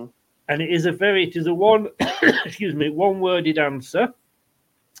 Mm-hmm. And it is a one, one-worded answer.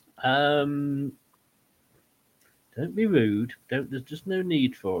 Don't be rude. There's just no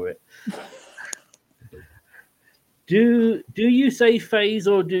need for it. Do you say phase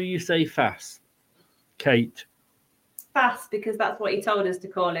or do you say fast, Kate? Fast, because that's what he told us to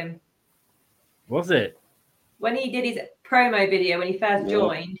call him. Was it? When he did his promo video when he first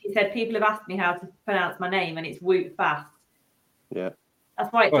joined, he said, people have asked me how to pronounce my name and it's Woot Fast. Yeah.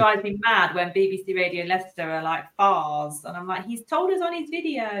 That's why it drives me mad when BBC Radio Leicester are like Fars. And I'm like, he's told us on his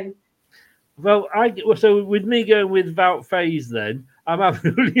video. Well, so with me going with Vout Phase then, I'm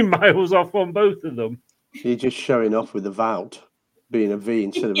absolutely miles off on both of them. You're just showing off with the Vout being a V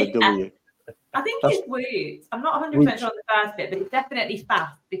instead of a W. I think it's Woot. I'm not 100% sure on the first bit, but it's definitely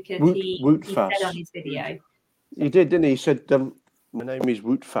fast because he said on his video. He did, didn't he? He said, my name is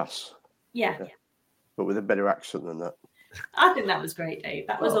Woot Fass. Yeah. But with a better accent than that. I think that was great, Dave.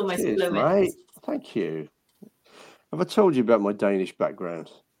 That was almost fluent. Mate. Thank you. Have I told you about my Danish background?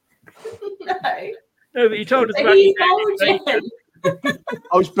 No, but you told us about he's Belgian.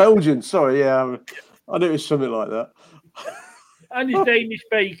 I was Belgian, sorry, yeah. I knew it was something like that. And his Danish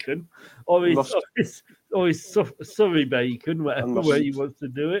bacon, or his Surrey bacon, whatever way he wants to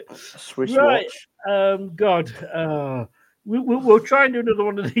do it. Swiss right. watch. God. We'll try and do another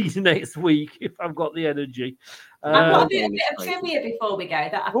one of these next week if I've got the energy. I've got to do a bit of trivia before we go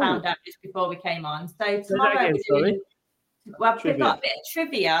that I found out just before we came on. So tomorrow we've got a bit of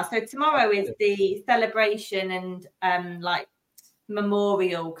trivia. So tomorrow is the celebration and like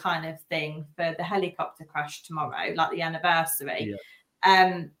memorial kind of thing for the helicopter crash tomorrow, like the anniversary.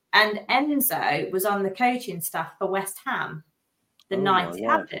 Yeah. And Enzo was on the coaching staff for West Ham the night it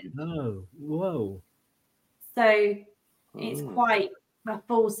happened. Oh, whoa. So it's quite a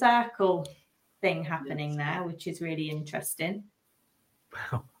full circle thing happening there, which is really interesting.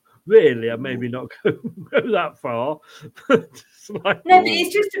 Wow. Really, I maybe not go that far. But but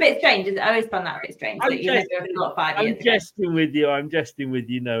it's just a bit strange. I always found that a bit strange. I'm jesting with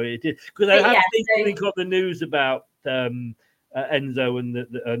you. No, it is because I had to think on the news about Enzo and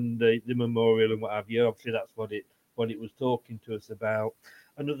the memorial and what have you. Obviously, that's what it was talking to us about.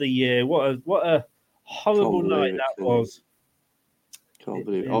 Another year. What a horrible night that was. Can't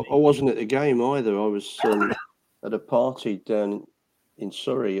believe it. I wasn't at the game either. I was at a party down in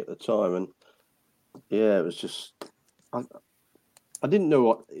Surrey at the time, and it was just I didn't know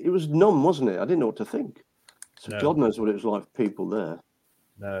what it was. Numb, wasn't it? I didn't know what to think. So God knows what it was like for people there.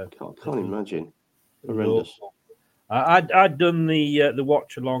 No, can't imagine. Horrendous. I'd done the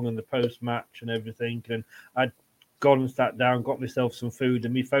watch along and the post match and everything, and I'd gone and sat down, got myself some food,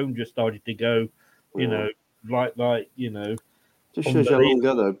 and my phone just started to go. You know, like you know. Just shows how long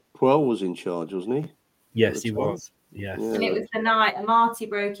ago Puel was in charge, wasn't he? Yes, he was. Yes. Yeah. And it was the night Marty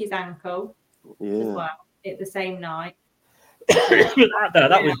broke his ankle as well at the same night.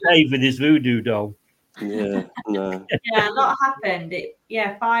 That was Dave with his voodoo doll. Yeah, no. Yeah, a lot happened.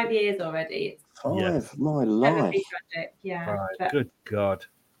 5 years already. Five, my life. Tragic. Yeah. But...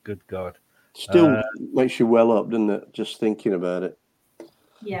 Good God. Still makes you well up, doesn't it? Just thinking about it.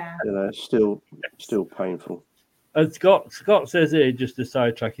 Yeah. You know, still painful. And Scott says here, just to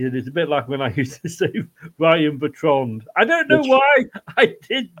sidetrack it, it's a bit like when I used to say Ryan Bertrand. I don't know why I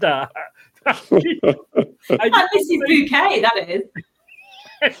did that. This is Bouquet, that is.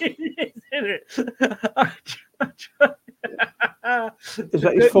 Isn't it? Is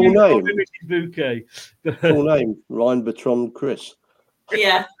that his full name? Bouquet. Full name, Ryan Bertrand Chris.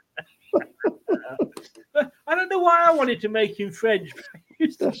 Yeah. I don't know why I wanted to make him French.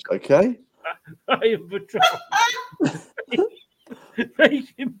 That's okay. Ryan Bertrand.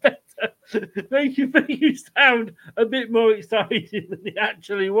 Make him better. Make you sound a bit more exciting than he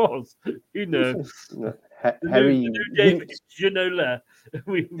actually was. You know, Harry David Ginola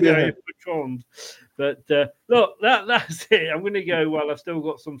with Ryan Bertrand. But look, that's it. I'm going to go while I've still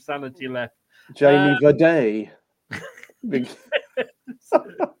got some sanity left. Jamie Vardy.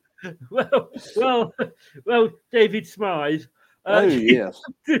 Well, David Smythe. Yes.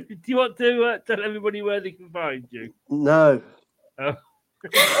 Do you want to tell everybody where they can find you? No. Oh.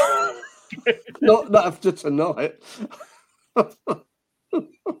 Not after tonight. But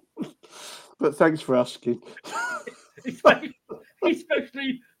thanks for asking.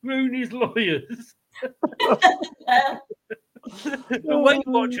 Especially Rooney's lawyers. The Weight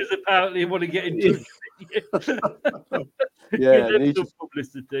Watchers apparently want to get into it. Yeah,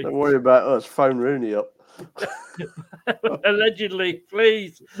 publicity. Don't worry about us. Phone Rooney up. Allegedly,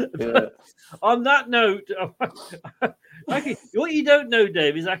 please. Yeah. On that note, what you don't know,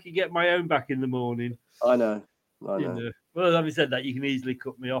 Dave, is I can get my own back in the morning. I know. You know. Well, having said that, you can easily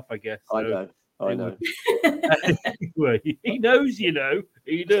cut me off, I guess. So. I know. Anyway, he knows, you know.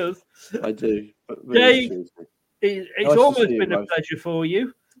 He does. I do. Dave, it's nice almost been a pleasure for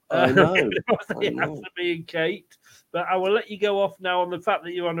you. I know. It has to be and Kate. But I will let you go off now on the fact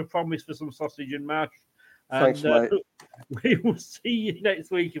that you're on a promise for some sausage and mash. And, thanks, mate. We will see you next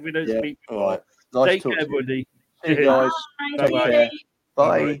week if we don't speak before. All right. Nice Take care, buddy. See you guys. Bye.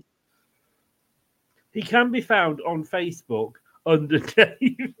 Bye. He can be found on Facebook under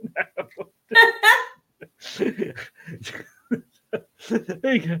Dave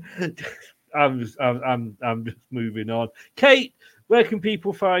I'm just moving on. Kate, where can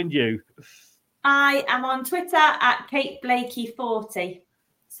people find you? I am on Twitter at Kate Blakey 40.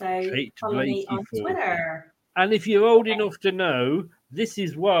 So follow me on Twitter. And if you're old enough to know, this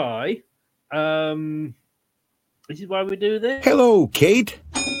is why we do this. Hello, Kate.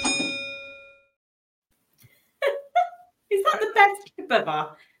 Is that the best ever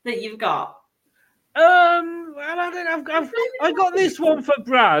that you've got? I got this one for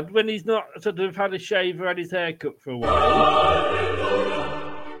Brad when he's not sort of had a shave or had his haircut for a while.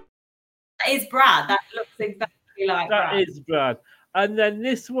 That is Brad. That looks exactly like Brad. That is Brad. And then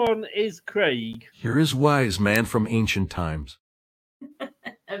this one is Craig. You're as wise, man, from ancient times.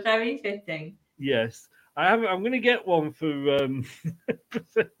 Very fitting. Yes. I'm going to get one for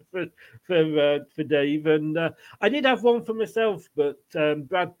Dave, and I did have one for myself, but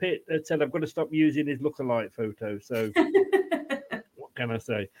Brad Pitt said I've got to stop using his lookalike photo. So what can I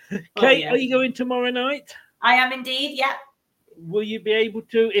say? Kate, Are you going tomorrow night? I am indeed. Yeah. Will you be able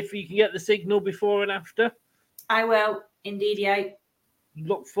to, if you can get the signal before and after? I will indeed. Yeah.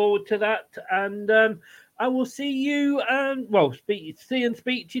 Look forward to that, and I will see you. Speak to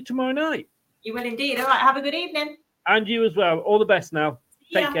you tomorrow night. You will indeed. All right. Have a good evening. And you as well. All the best now.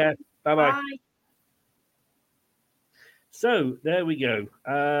 Take care. Bye-bye. Bye. So there we go.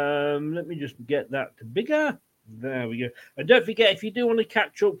 Let me just get that bigger. There we go. And don't forget, if you do want to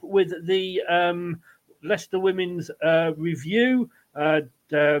catch up with the Leicester Women's review, that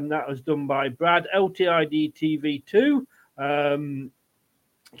was done by Brad, LTID TV 2.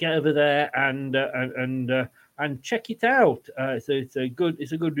 Get over there and check it out. It's a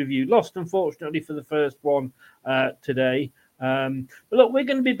good review. Lost, unfortunately, for the first one today. But look, we're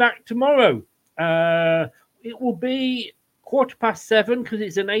going to be back tomorrow. It will be 7:15 because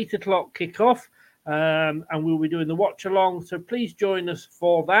it's an 8 o'clock kickoff, and we'll be doing the watch along. So please join us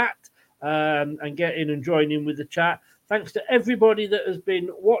for that and get in and join in with the chat. Thanks to everybody that has been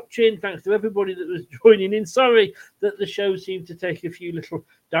watching. Thanks to everybody that was joining in. Sorry that the show seemed to take a few little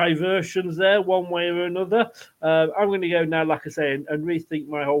diversions there, one way or another. I'm going to go now, like I say, and rethink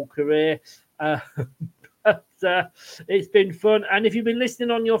my whole career. But it's been fun. And if you've been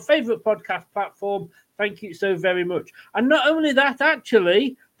listening on your favourite podcast platform, thank you so very much. And not only that,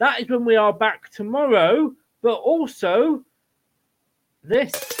 actually, that is when we are back tomorrow, but also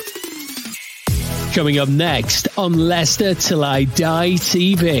this. Coming up next on Leicester Till I Die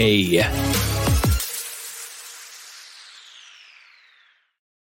TV.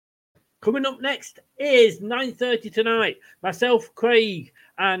 Coming up next is 9:30 tonight. Myself, Craig,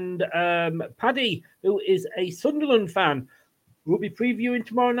 and Paddy, who is a Sunderland fan, will be previewing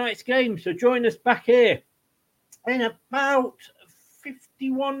tomorrow night's game. So join us back here in about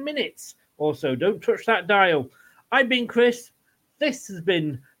 51 minutes or so. Don't touch that dial. I've been Chris. This has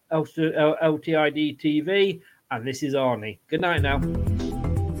been LTID TV, and this is Arnie. Good night now.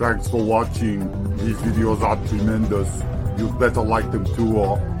 Thanks for watching. These videos are tremendous. You better like them too,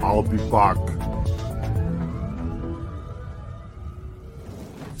 or I'll be back.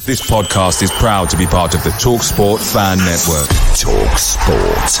 This podcast is proud to be part of the TalkSport Fan Network.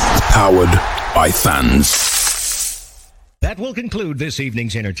 TalkSport. Powered by fans. That will conclude this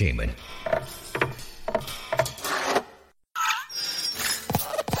evening's entertainment.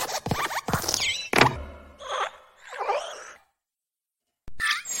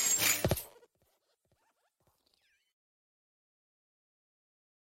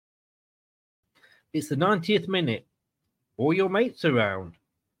 It's the 90th minute. All your mates around.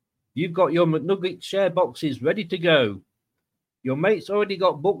 You've got your McNugget share boxes ready to go. Your mate's already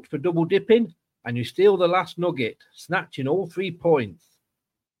got booked for double dipping, and you steal the last nugget, snatching all 3 points.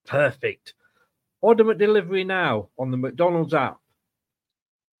 Perfect. Order McDelivery now on the McDonald's app.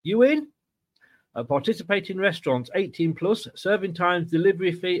 You in? At participating restaurants, 18 plus, serving times,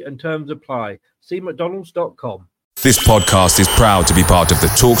 delivery fee and terms apply. See mcdonalds.com. This podcast is proud to be part of the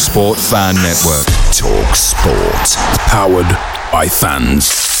TalkSport Fan Network. TalkSport. Powered by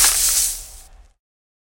fans.